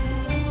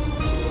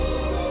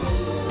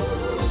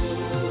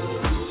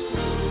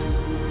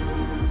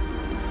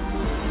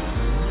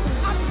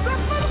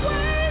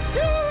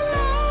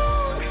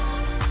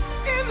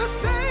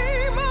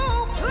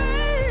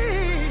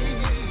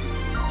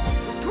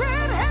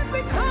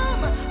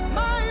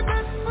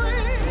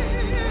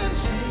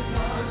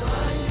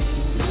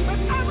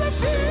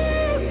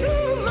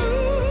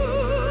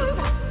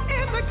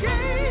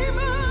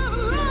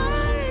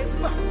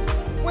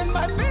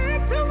 My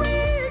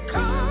victory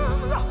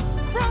comes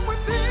from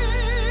within.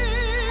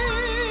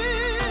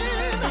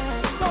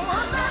 So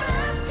I'm not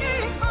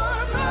asking for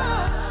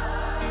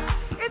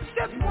much. It's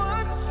just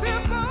one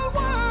simple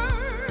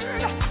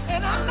word,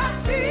 and I'm not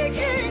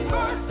seeking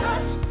for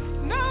such,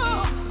 no,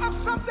 of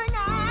something I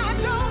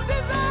don't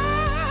deserve.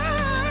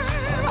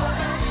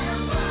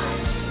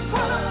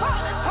 What I'm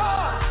fighting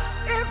for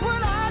is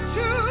what I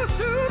choose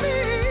to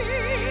be.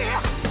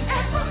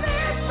 And from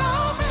this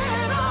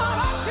moment on,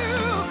 I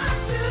choose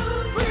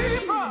free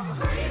from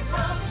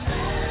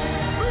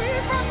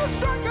the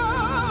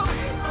struggle,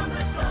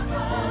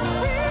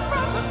 free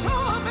from the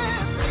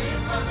torment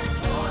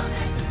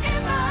in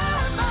my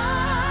mind,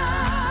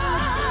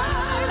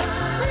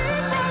 free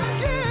from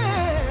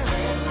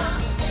guilt,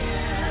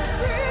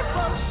 free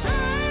from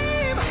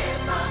shame, free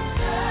from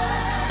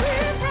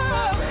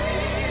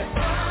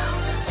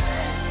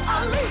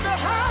I'll leave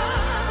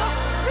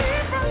behind, free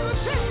from the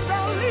chains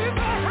I'll leave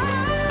behind.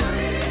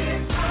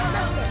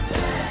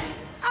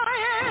 I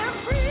am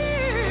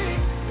free,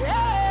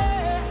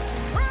 yeah,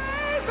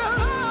 praise the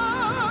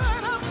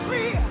Lord, I'm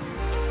free,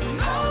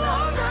 no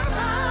longer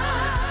bound,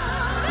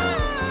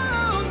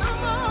 no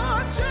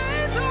more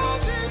chains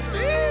holding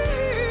me,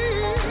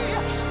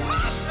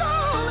 my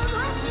soul is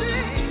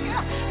resting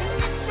in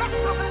the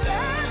depths of his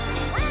hand,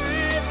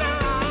 praise the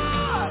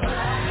Lord,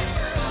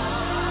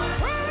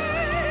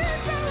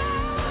 praise the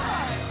Lord,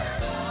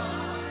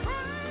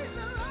 praise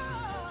the Lord.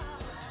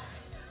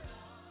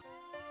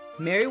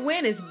 Mary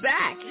Wynn is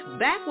back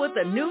with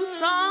a new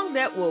song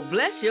that will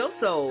bless your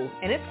soul,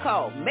 and it's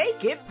called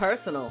Make It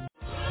Personal.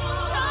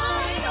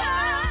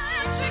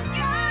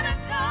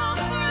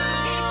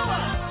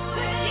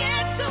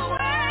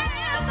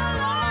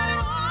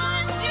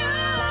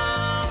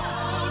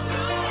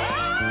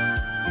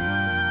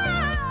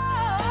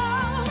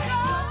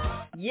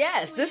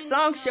 Yes, this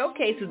song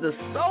showcases the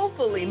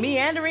soulfully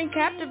meandering,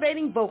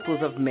 captivating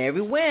vocals of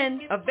Mary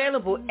Wynn.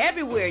 Available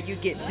everywhere you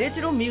get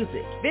digital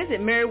music.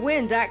 Visit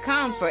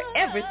MaryWynn.com for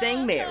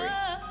everything Mary.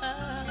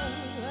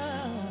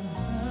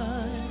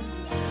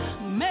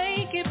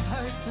 Make it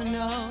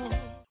personal.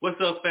 What's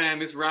up,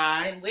 fam? It's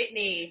Ryan. And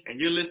Whitney. And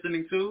you're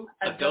listening to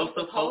A Dose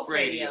of Hope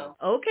Radio.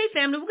 Okay,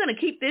 family, we're going to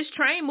keep this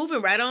train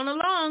moving right on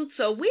along.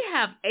 So we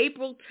have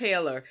April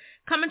Taylor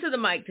coming to the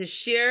mic to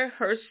share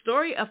her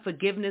story of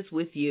forgiveness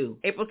with you.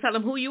 April, tell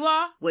them who you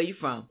are, where you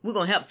from. We're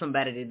going to help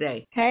somebody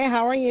today. Hey,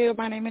 how are you?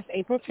 My name is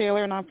April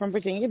Taylor, and I'm from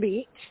Virginia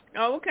Beach.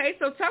 Oh, okay,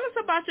 so tell us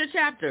about your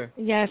chapter.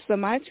 Yes, so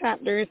my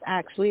chapter is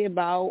actually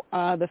about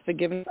the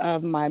forgiveness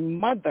of my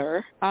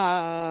mother.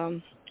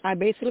 I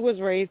basically was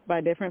raised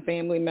by different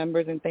family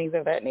members and things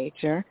of that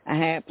nature. I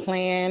had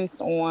plans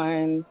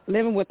on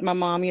living with my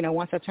mom.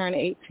 Once I turned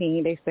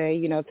 18, they say,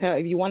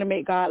 if you want to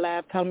make God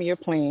laugh, tell me your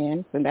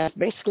plans. And that's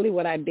basically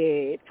what I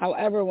did.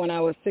 However, when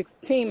I was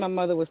 16, my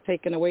mother was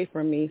taken away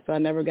from me, so I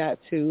never got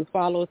to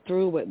follow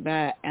through with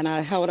that. And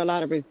I held a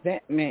lot of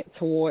resentment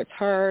towards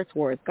her,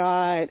 towards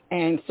God,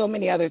 and so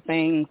many other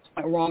things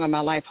went wrong in my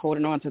life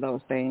holding on to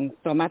those things.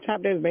 So my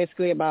chapter is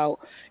basically about,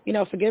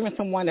 forgiving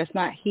someone that's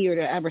not here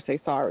to ever say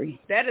sorry.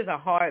 That is a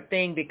hard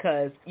thing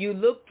because you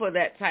look for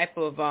that type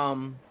of,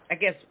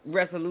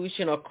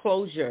 resolution or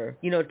closure,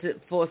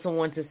 for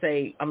someone to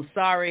say, I'm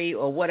sorry,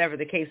 or whatever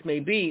the case may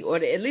be, or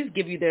to at least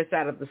give you their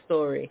side of the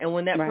story. And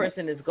when that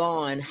person is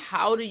gone,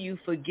 how do you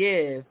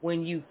forgive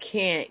when you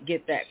can't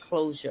get that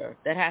closure?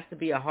 That has to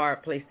be a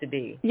hard place to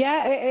be.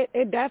 Yeah,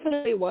 it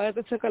definitely was.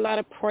 It took a lot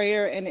of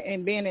prayer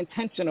and being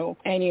intentional.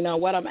 And,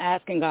 what I'm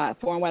asking God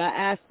for, and what I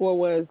asked for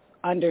was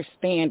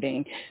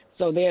understanding.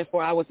 So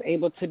therefore, I was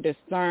able to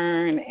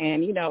discern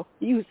and,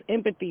 use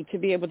empathy to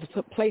be able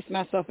to place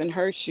myself in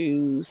her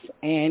shoes.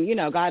 And,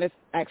 God has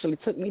actually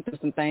took me through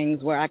some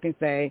things where I can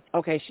say,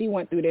 okay, she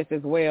went through this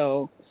as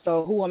well.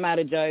 So who am I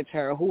to judge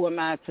her? Who am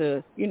I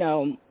to,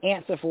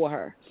 answer for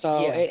her?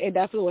 So it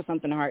definitely was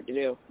something hard to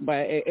do,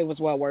 but it was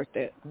well worth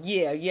it.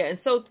 Yeah. And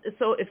so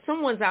if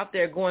someone's out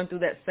there going through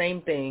that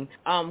same thing,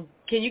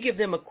 can you give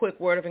them a quick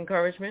word of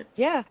encouragement?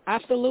 Yeah,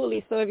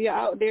 absolutely. So if you're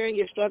out there and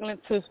you're struggling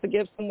to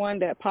forgive someone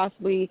that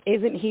possibly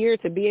isn't here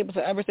to be able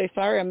to ever say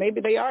sorry, or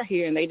maybe they are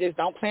here and they just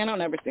don't plan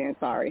on ever saying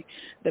sorry,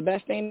 the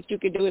best thing that you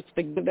could do is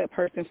forgive that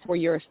person for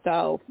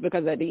yourself,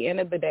 because at the end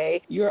of the day,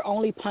 you're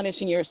only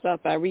punishing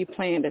yourself by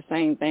replaying the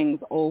same things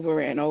over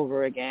and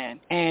over again.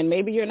 And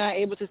maybe you're not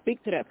able to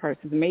speak to that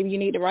person. Maybe you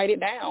need to write it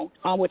down,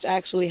 which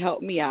actually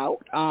helped me out.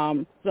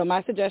 So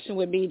my suggestion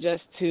would be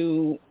just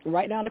to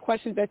write down the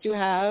questions that you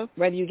have,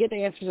 whether you get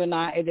the answers or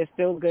not. It just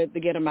feels good to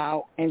get them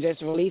out and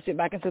just release it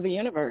back into the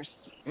universe.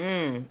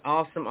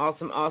 Awesome.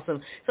 So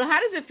how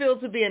does it feel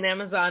to be an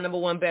Amazon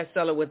 #1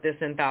 bestseller with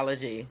this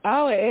anthology?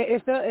 Oh,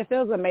 it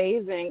feels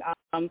amazing.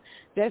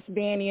 Just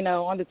being,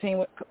 on the team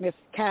with Miss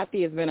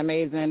Kathy has been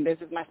amazing. This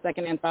is my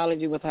second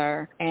anthology with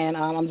her, and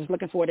I'm just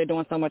looking forward to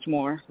doing so much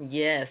more.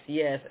 Yes.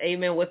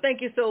 Amen. Well,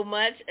 thank you so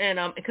much, and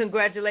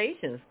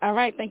congratulations. All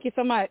right. Thank you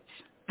so much.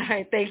 All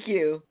right. Thank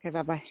you. Okay,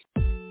 bye-bye.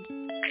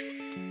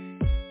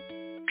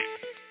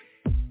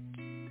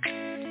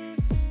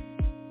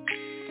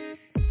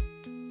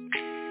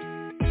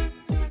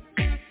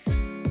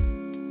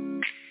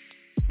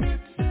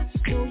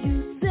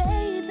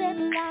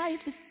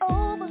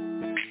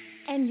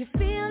 And you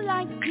feel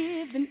like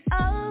giving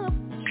up.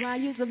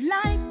 Trials of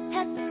life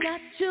have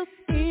got you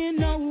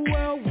in a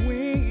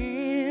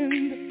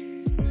whirlwind.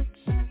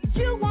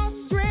 You are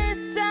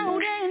stressed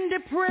out and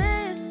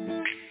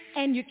depressed,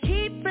 and you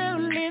keep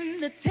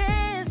failing the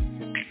test,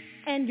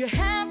 and you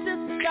have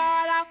to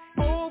start out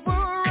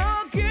over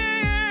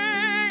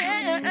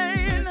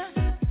again.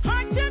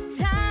 Aren't you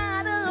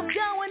tired of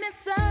going in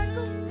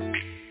circles,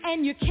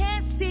 and you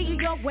can't see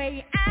your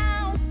way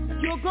out?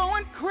 You're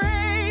going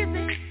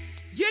crazy.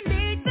 You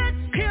need to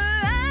chill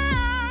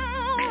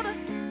out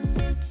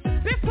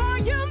before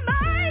you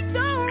make the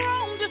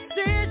wrong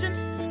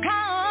decision.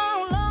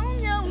 Fall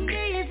on your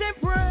knees and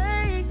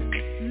pray.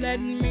 Let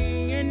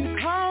me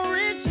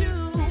encourage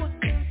you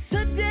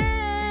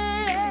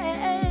today.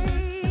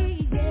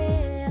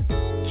 Yeah.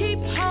 Keep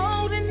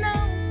holding on.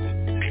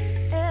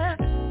 Yeah.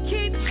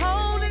 Keep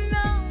holding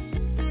on.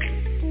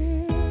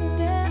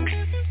 Yeah.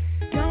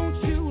 Don't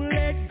you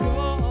let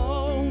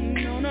go.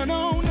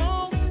 No.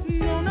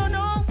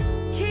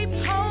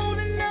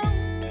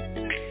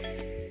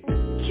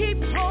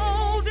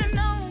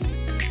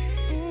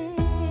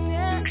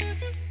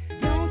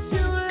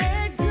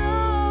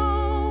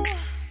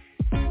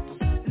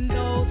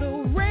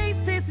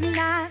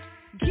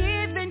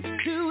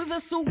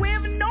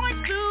 Swim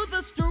north to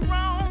the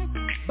strong,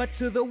 but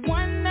to the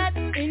one that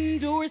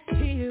endures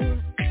till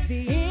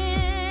the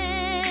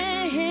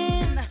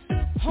end.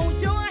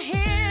 Hold your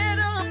head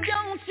up,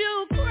 don't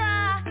you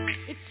cry.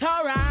 It's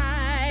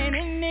alright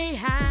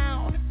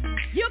anyhow.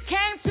 You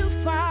came too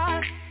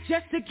far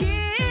just to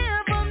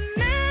give up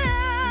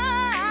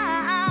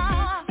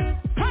now.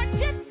 Aren't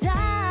you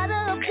tired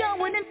of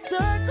going in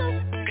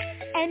circles,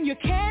 and you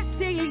can't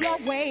see your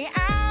way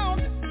out?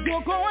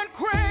 You're going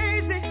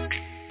crazy.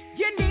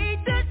 You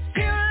need to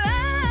chill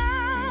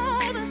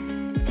out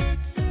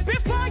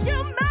before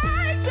you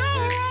make the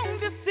wrong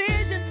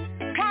decision.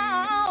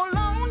 Fall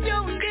on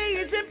your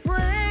knees and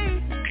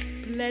pray.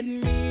 Let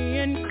me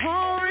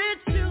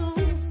encourage you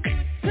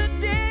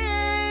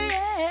today.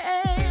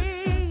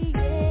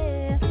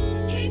 Yeah.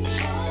 Keep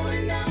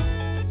holding on.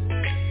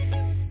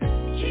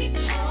 Keep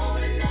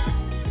holding on.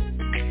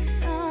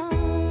 Oh,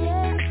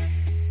 yeah.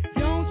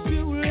 Don't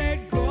you let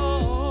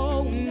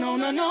go. No.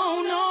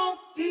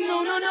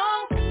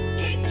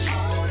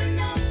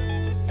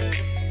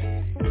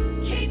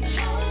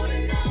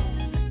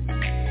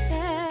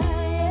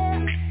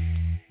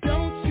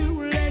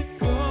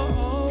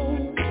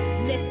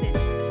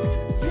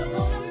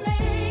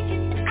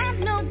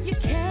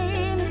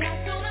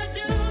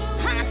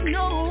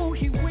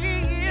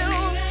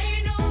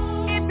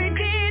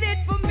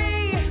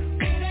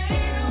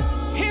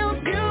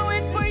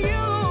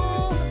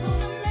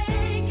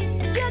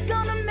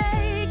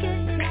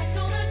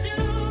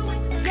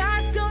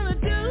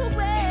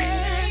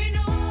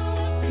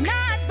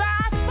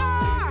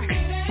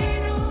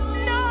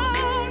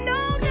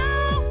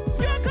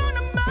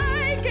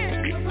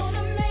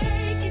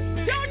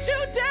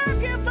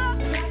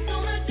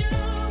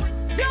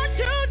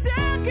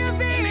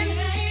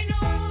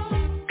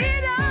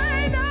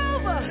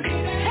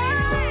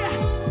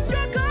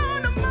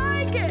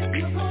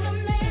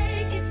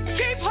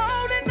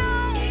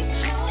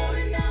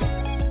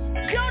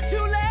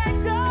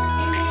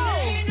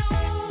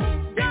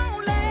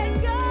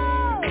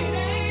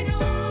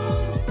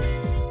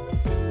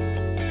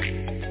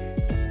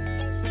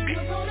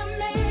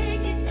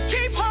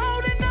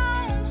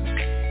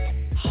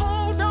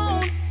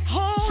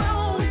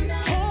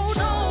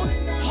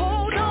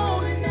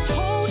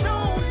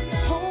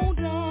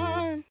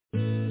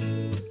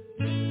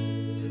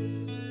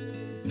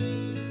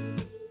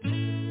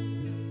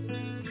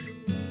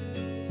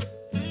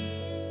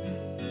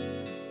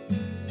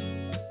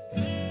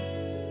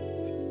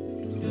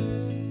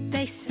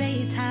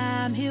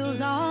 time heals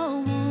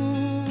all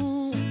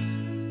wounds.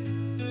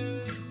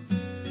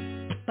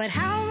 But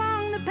how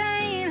long the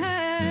pain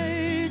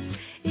hurts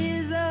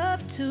is up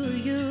to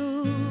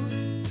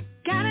you.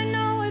 Gotta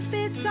know if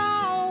it's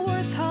all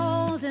worth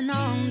holding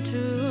on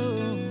to.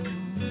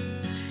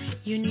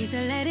 You need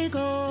to let it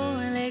go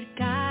and let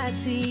God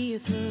see you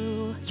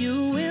through.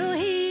 You will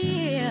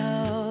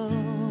heal.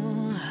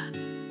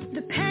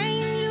 The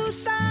pain you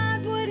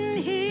thought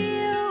wouldn't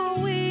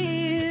heal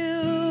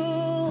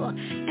will.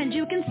 And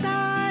you can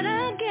start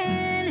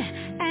again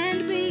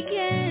and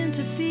begin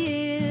to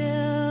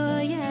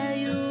feel. Yeah,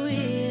 you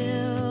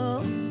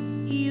will.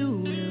 You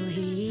will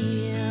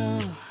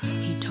heal.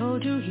 He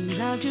told you he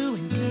loved you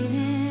and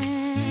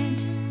didn't.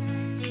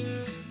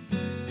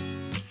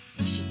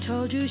 She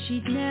told you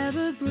she'd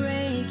never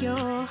break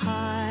your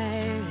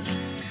heart.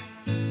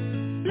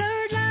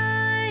 Blurred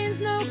lines,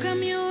 no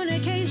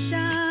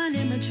communication,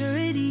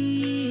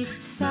 immaturity.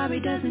 Sorry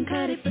doesn't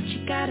cut it, but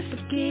you gotta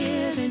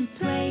forgive and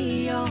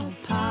play your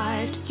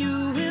part.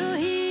 You will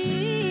heal.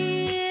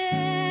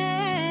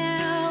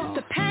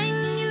 The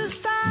pain you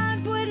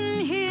thought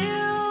wouldn't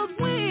heal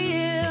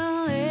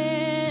will.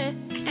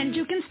 And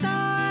you can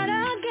start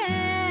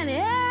again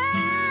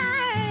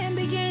and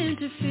begin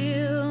to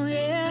feel.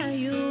 Yeah,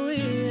 you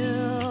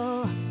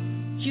will.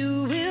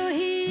 You will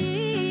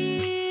heal.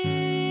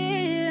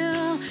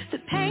 The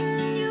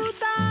pain you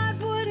thought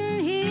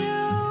wouldn't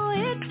heal,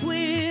 it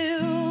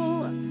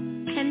will.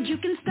 And you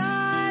can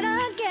start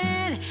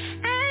again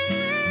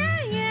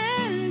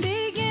and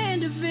begin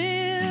to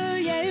feel.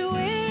 Yeah, you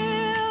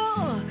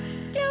will.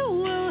 You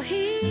will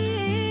heal.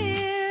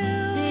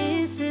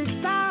 This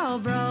is all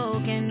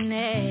brokenness.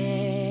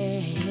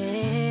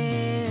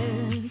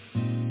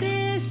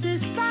 This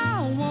is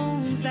all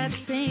wounds that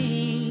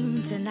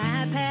seem to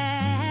not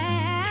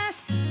pass.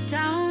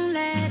 Don't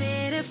let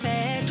it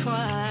affect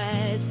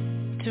what's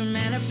to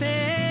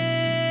manifest.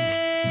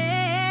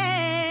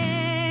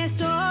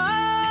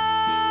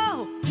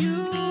 Oh, you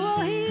will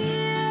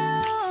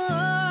heal.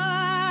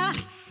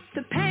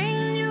 The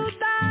pain you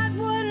thought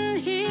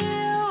wouldn't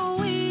heal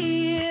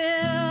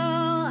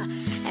will.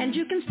 And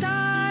you can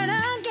start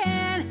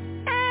again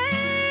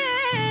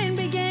and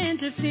begin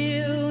to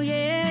feel.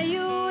 Yeah,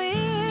 you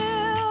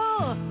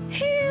will.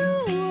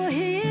 You will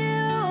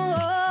heal.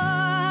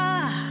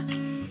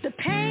 The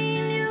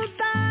pain you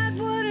thought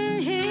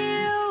wouldn't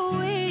heal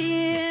will.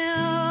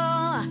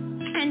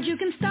 And you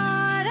can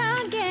start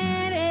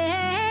again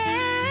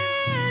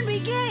and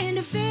begin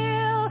to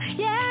feel.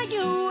 Yeah,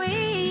 you will.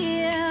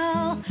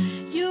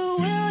 You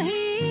will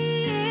heal.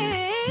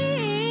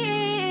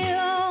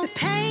 The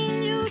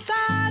pain you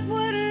thought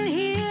wouldn't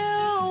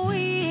heal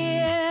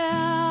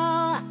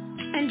will.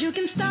 And you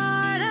can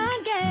start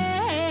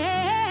again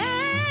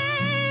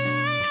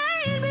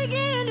and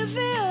begin to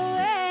feel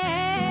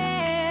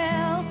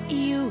well.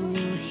 You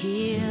will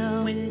heal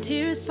when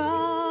tears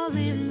fall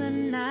in the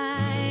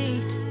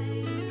night.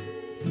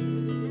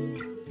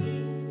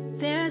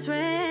 There's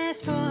rest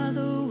for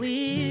the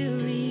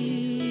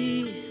weary.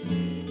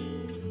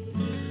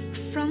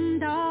 From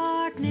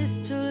darkness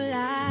to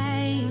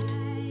light.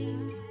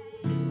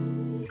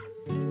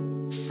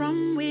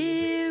 From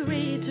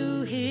weary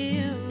to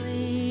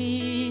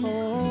healing.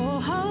 Oh,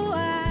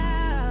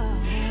 wow.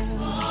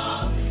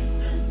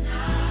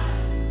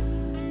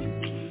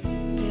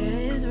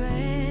 There is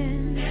rest.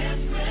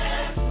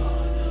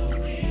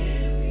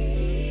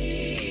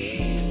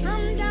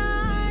 From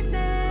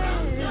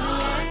darkness, yeah.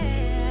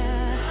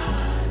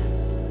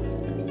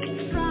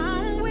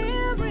 From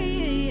weary,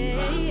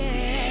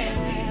 yeah.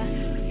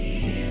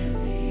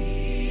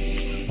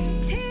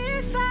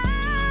 Tears fall.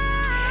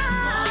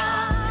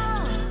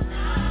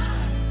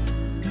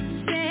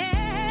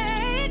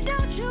 Say,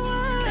 don't you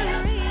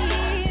worry.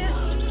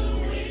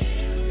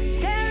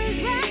 There is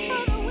rest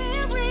for the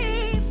weary.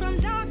 From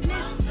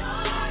darkness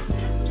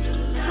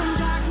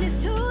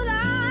to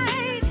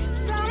light.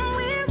 From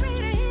weary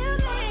to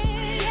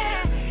healing,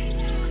 yeah.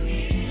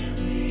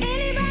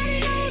 Anybody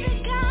know that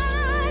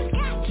God's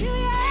got you,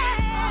 yeah.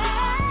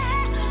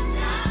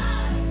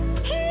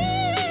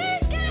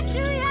 He's got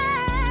you, yeah.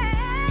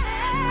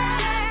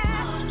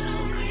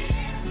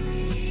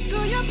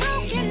 Through your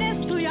brokenness,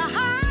 through your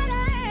heartache,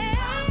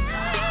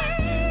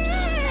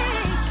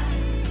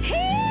 He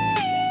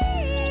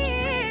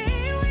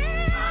will,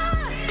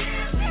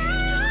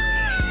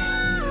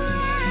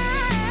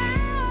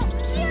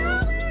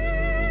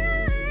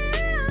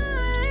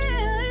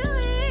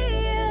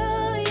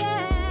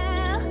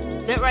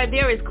 yeah. That right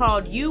there is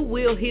called You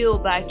Will Heal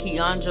by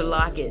Keandra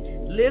Lockett.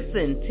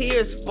 Listen,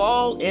 tears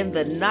fall in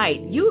the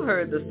night. You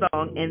heard the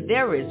song, and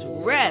there is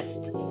rest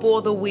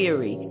for the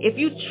weary. If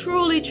you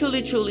truly,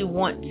 truly, truly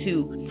want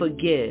to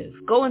forgive,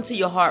 go into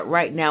your heart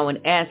right now and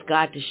ask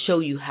God to show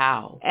you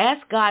how.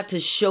 Ask God to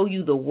show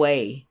you the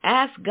way.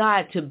 Ask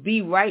God to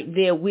be right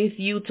there with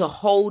you, to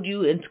hold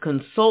you and to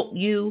consult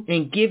you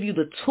and give you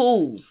the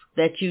tools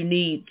that you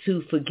need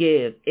to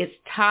forgive. It's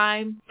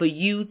time for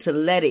you to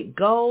let it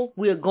go.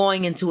 We're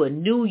going into a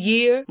new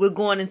year. We're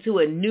going into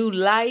a new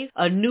life,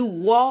 a new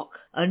walk,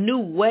 a new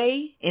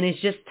way, and it's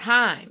just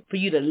time for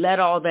you to let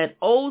all that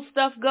old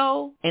stuff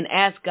go and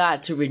ask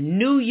God to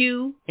renew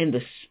you in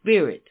the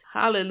spirit.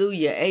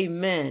 Hallelujah.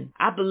 Amen.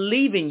 I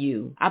believe in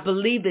you. I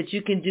believe that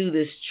you can do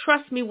this.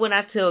 Trust me when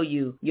I tell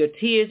you, your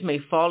tears may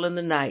fall in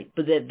the night,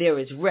 but that there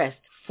is rest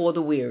for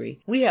the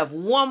weary. We have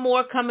one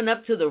more coming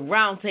up to the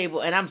round table,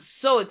 and I'm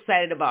so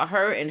excited about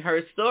her and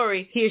her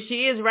story. Here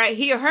she is right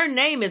here. Her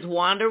name is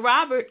Wanda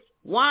Roberts.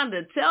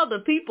 Wanda, tell the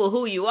people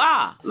who you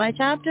are. My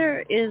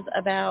chapter is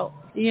about,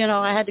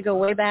 I had to go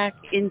way back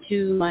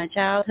into my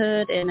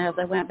childhood, and as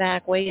I went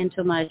back way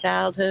into my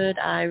childhood,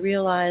 I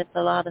realized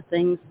a lot of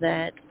things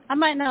that I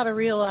might not have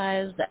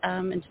realized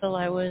until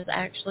I was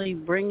actually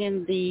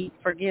bringing the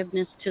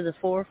forgiveness to the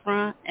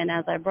forefront. And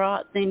as I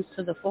brought things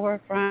to the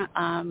forefront,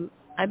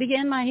 I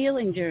began my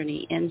healing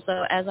journey. And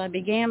so as I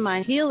began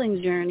my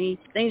healing journey,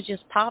 things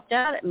just popped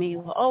out at me.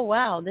 Well, oh,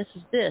 wow, this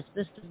is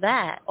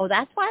that. Oh,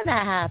 that's why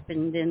that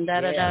happened, and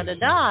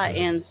da-da-da-da-da.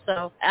 And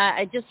so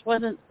I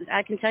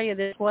can tell you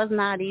this was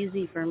not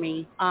easy for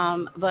me,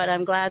 but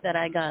I'm glad that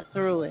I got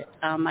through it.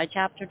 My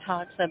chapter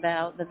talks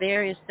about the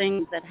various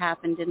things that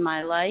happened in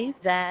my life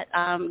that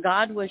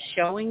God was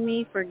showing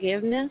me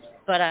forgiveness,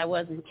 but I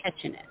wasn't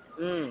catching it.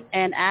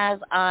 And as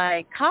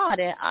I caught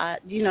it,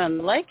 and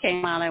the light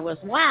came on, I was,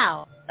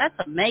 wow, that's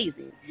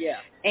amazing. Yeah.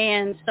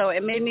 And so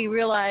it made me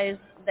realize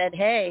that,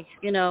 hey,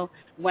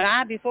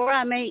 before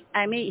I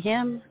meet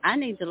him, I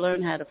need to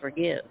learn how to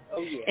forgive.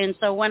 Oh, yeah. And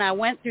so when I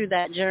went through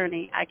that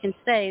journey, I can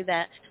say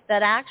that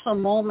actual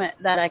moment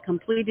that I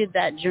completed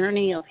that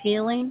journey of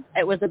healing,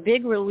 it was a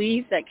big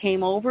relief that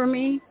came over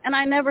me, and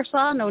I never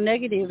saw no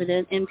negative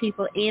in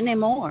people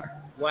anymore.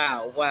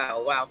 Wow.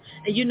 And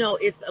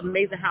it's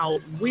amazing how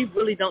we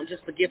really don't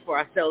just forgive for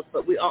ourselves,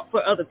 but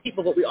for other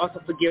people, but we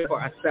also forgive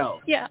for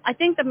ourselves. Yeah, I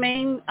think the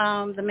main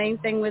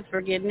thing with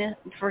forgiveness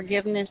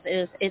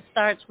is it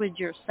starts with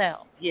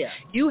yourself. Yeah.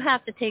 You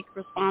have to take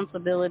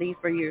responsibility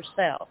for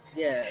yourself.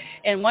 Yeah.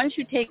 And once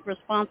you take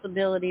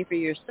responsibility for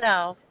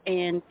yourself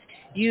and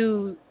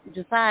you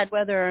decide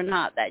whether or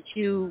not that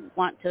you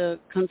want to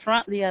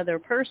confront the other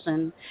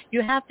person,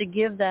 you have to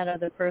give that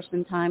other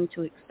person time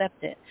to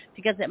accept it,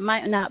 because it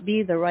might not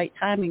be the right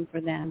timing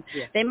for them.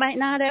 Yeah. They might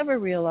not ever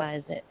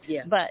realize it.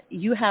 Yeah. But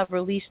you have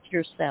released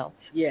yourself.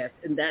 Yes,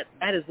 and that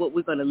is what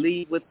we're going to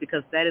leave with,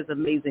 because that is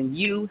amazing.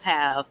 You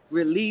have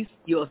released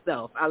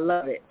yourself. I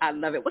love it.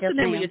 What's the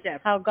name of your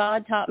chapter? How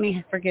God taught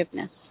me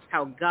forgiveness.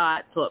 How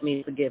God taught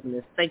me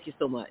forgiveness. Thank you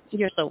so much.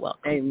 You're so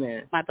welcome.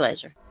 Amen. My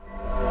pleasure.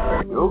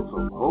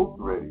 Adoh of Hope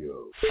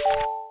Radio.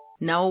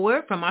 Now a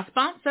word from our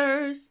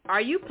sponsors.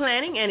 Are you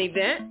planning an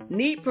event?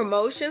 Need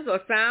promotions or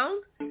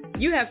sound?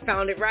 You have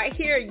found it right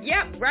here.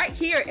 Yep, right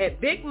here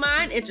at Big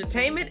Mind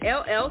Entertainment,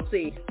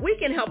 LLC. We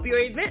can help your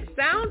event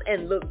sound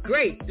and look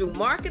great through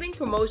marketing,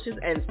 promotions,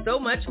 and so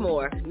much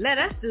more. Let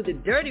us do the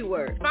dirty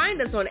work. Find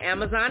us on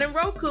Amazon and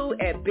Roku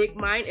at Big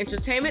Mind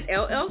Entertainment,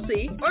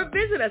 LLC, or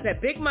visit us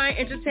at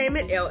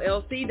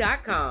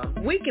BigMindEntertainmentLLC.com.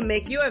 We can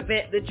make your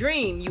event the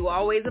dream you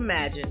always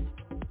imagined.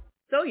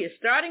 So you're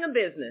starting a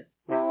business.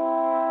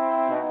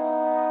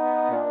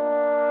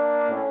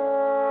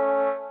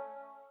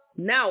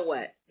 Now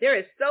what? There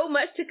is so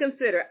much to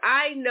consider.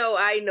 I know.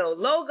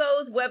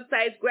 Logos,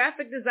 websites,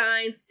 graphic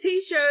designs,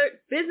 t-shirts,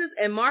 business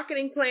and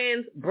marketing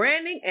plans,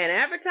 branding and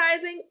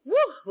advertising. Woo!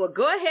 Well,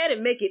 go ahead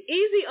and make it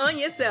easy on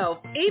yourself.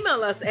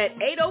 Email us at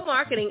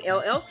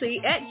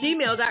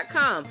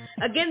adohmarketingllc@gmail.com.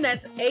 Again,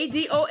 that's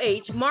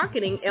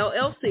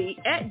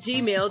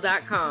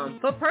adohmarketingllc@gmail.com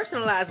for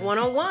personalized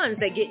one-on-ones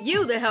that get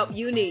you the help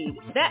you need.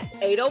 That's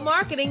Adoh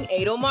Marketing,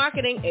 Adoh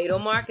Marketing, Adoh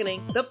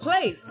Marketing, the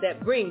place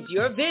that brings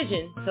your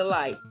vision to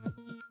life.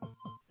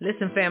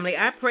 Listen, family,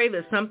 I pray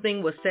that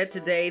something was said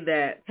today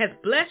that has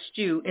blessed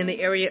you in the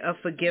area of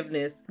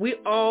forgiveness. We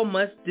all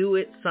must do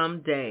it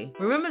someday.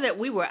 Remember that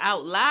we were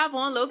out live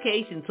on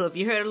location, so if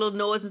you heard a little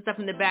noise and stuff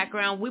in the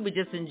background, we were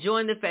just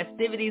enjoying the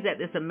festivities at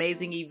this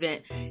amazing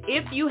event.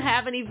 If you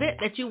have an event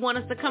that you want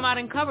us to come out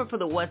and cover for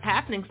the What's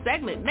Happening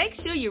segment, make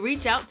sure you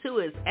reach out to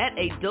us at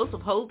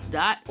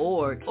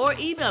adoseofhope.org or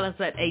email us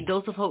at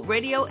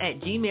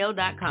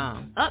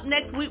adoseofhoperadio@gmail.com. Up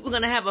next week, we're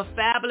going to have a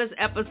fabulous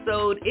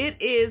episode. It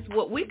is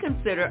what we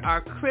consider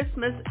our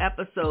Christmas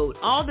episode.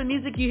 All the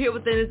music you hear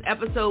within this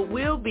episode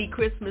will be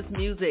Christmas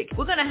music.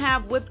 We're going to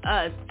have with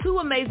us two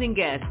amazing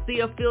guests,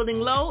 Thea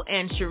Fielding Lowe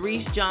and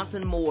Sharice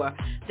Johnson Moore.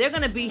 They're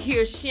going to be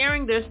here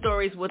sharing their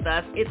stories with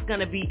us. It's going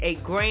to be a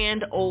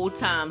grand old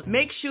time.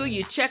 Make sure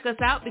you check us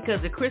out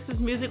because the Christmas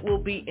music will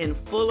be in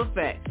full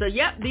effect. So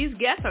yep, these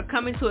guests are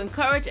coming to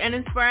encourage and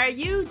inspire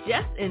you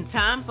just in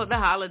time for the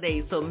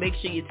holidays. So make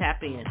sure you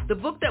tap in. The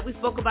book that we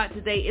spoke about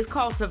today is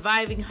called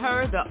Surviving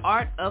Her, The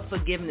Art of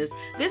Forgiveness.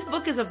 This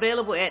book is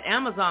available at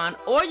Amazon,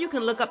 or you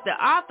can look up the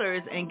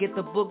authors and get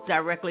the book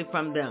directly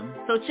from them.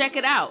 So check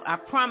it out. I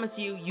promise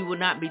you, you will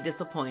not be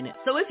disappointed.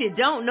 So if you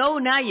don't know,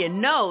 now you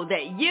know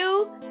that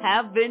you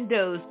have been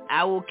dosed.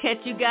 I will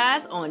catch you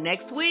guys on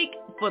next week.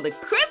 for the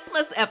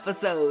Christmas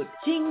episode.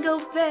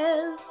 Jingle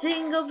bells,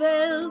 jingle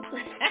bells.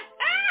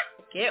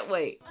 Can't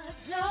wait.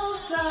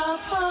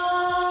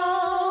 Adoh.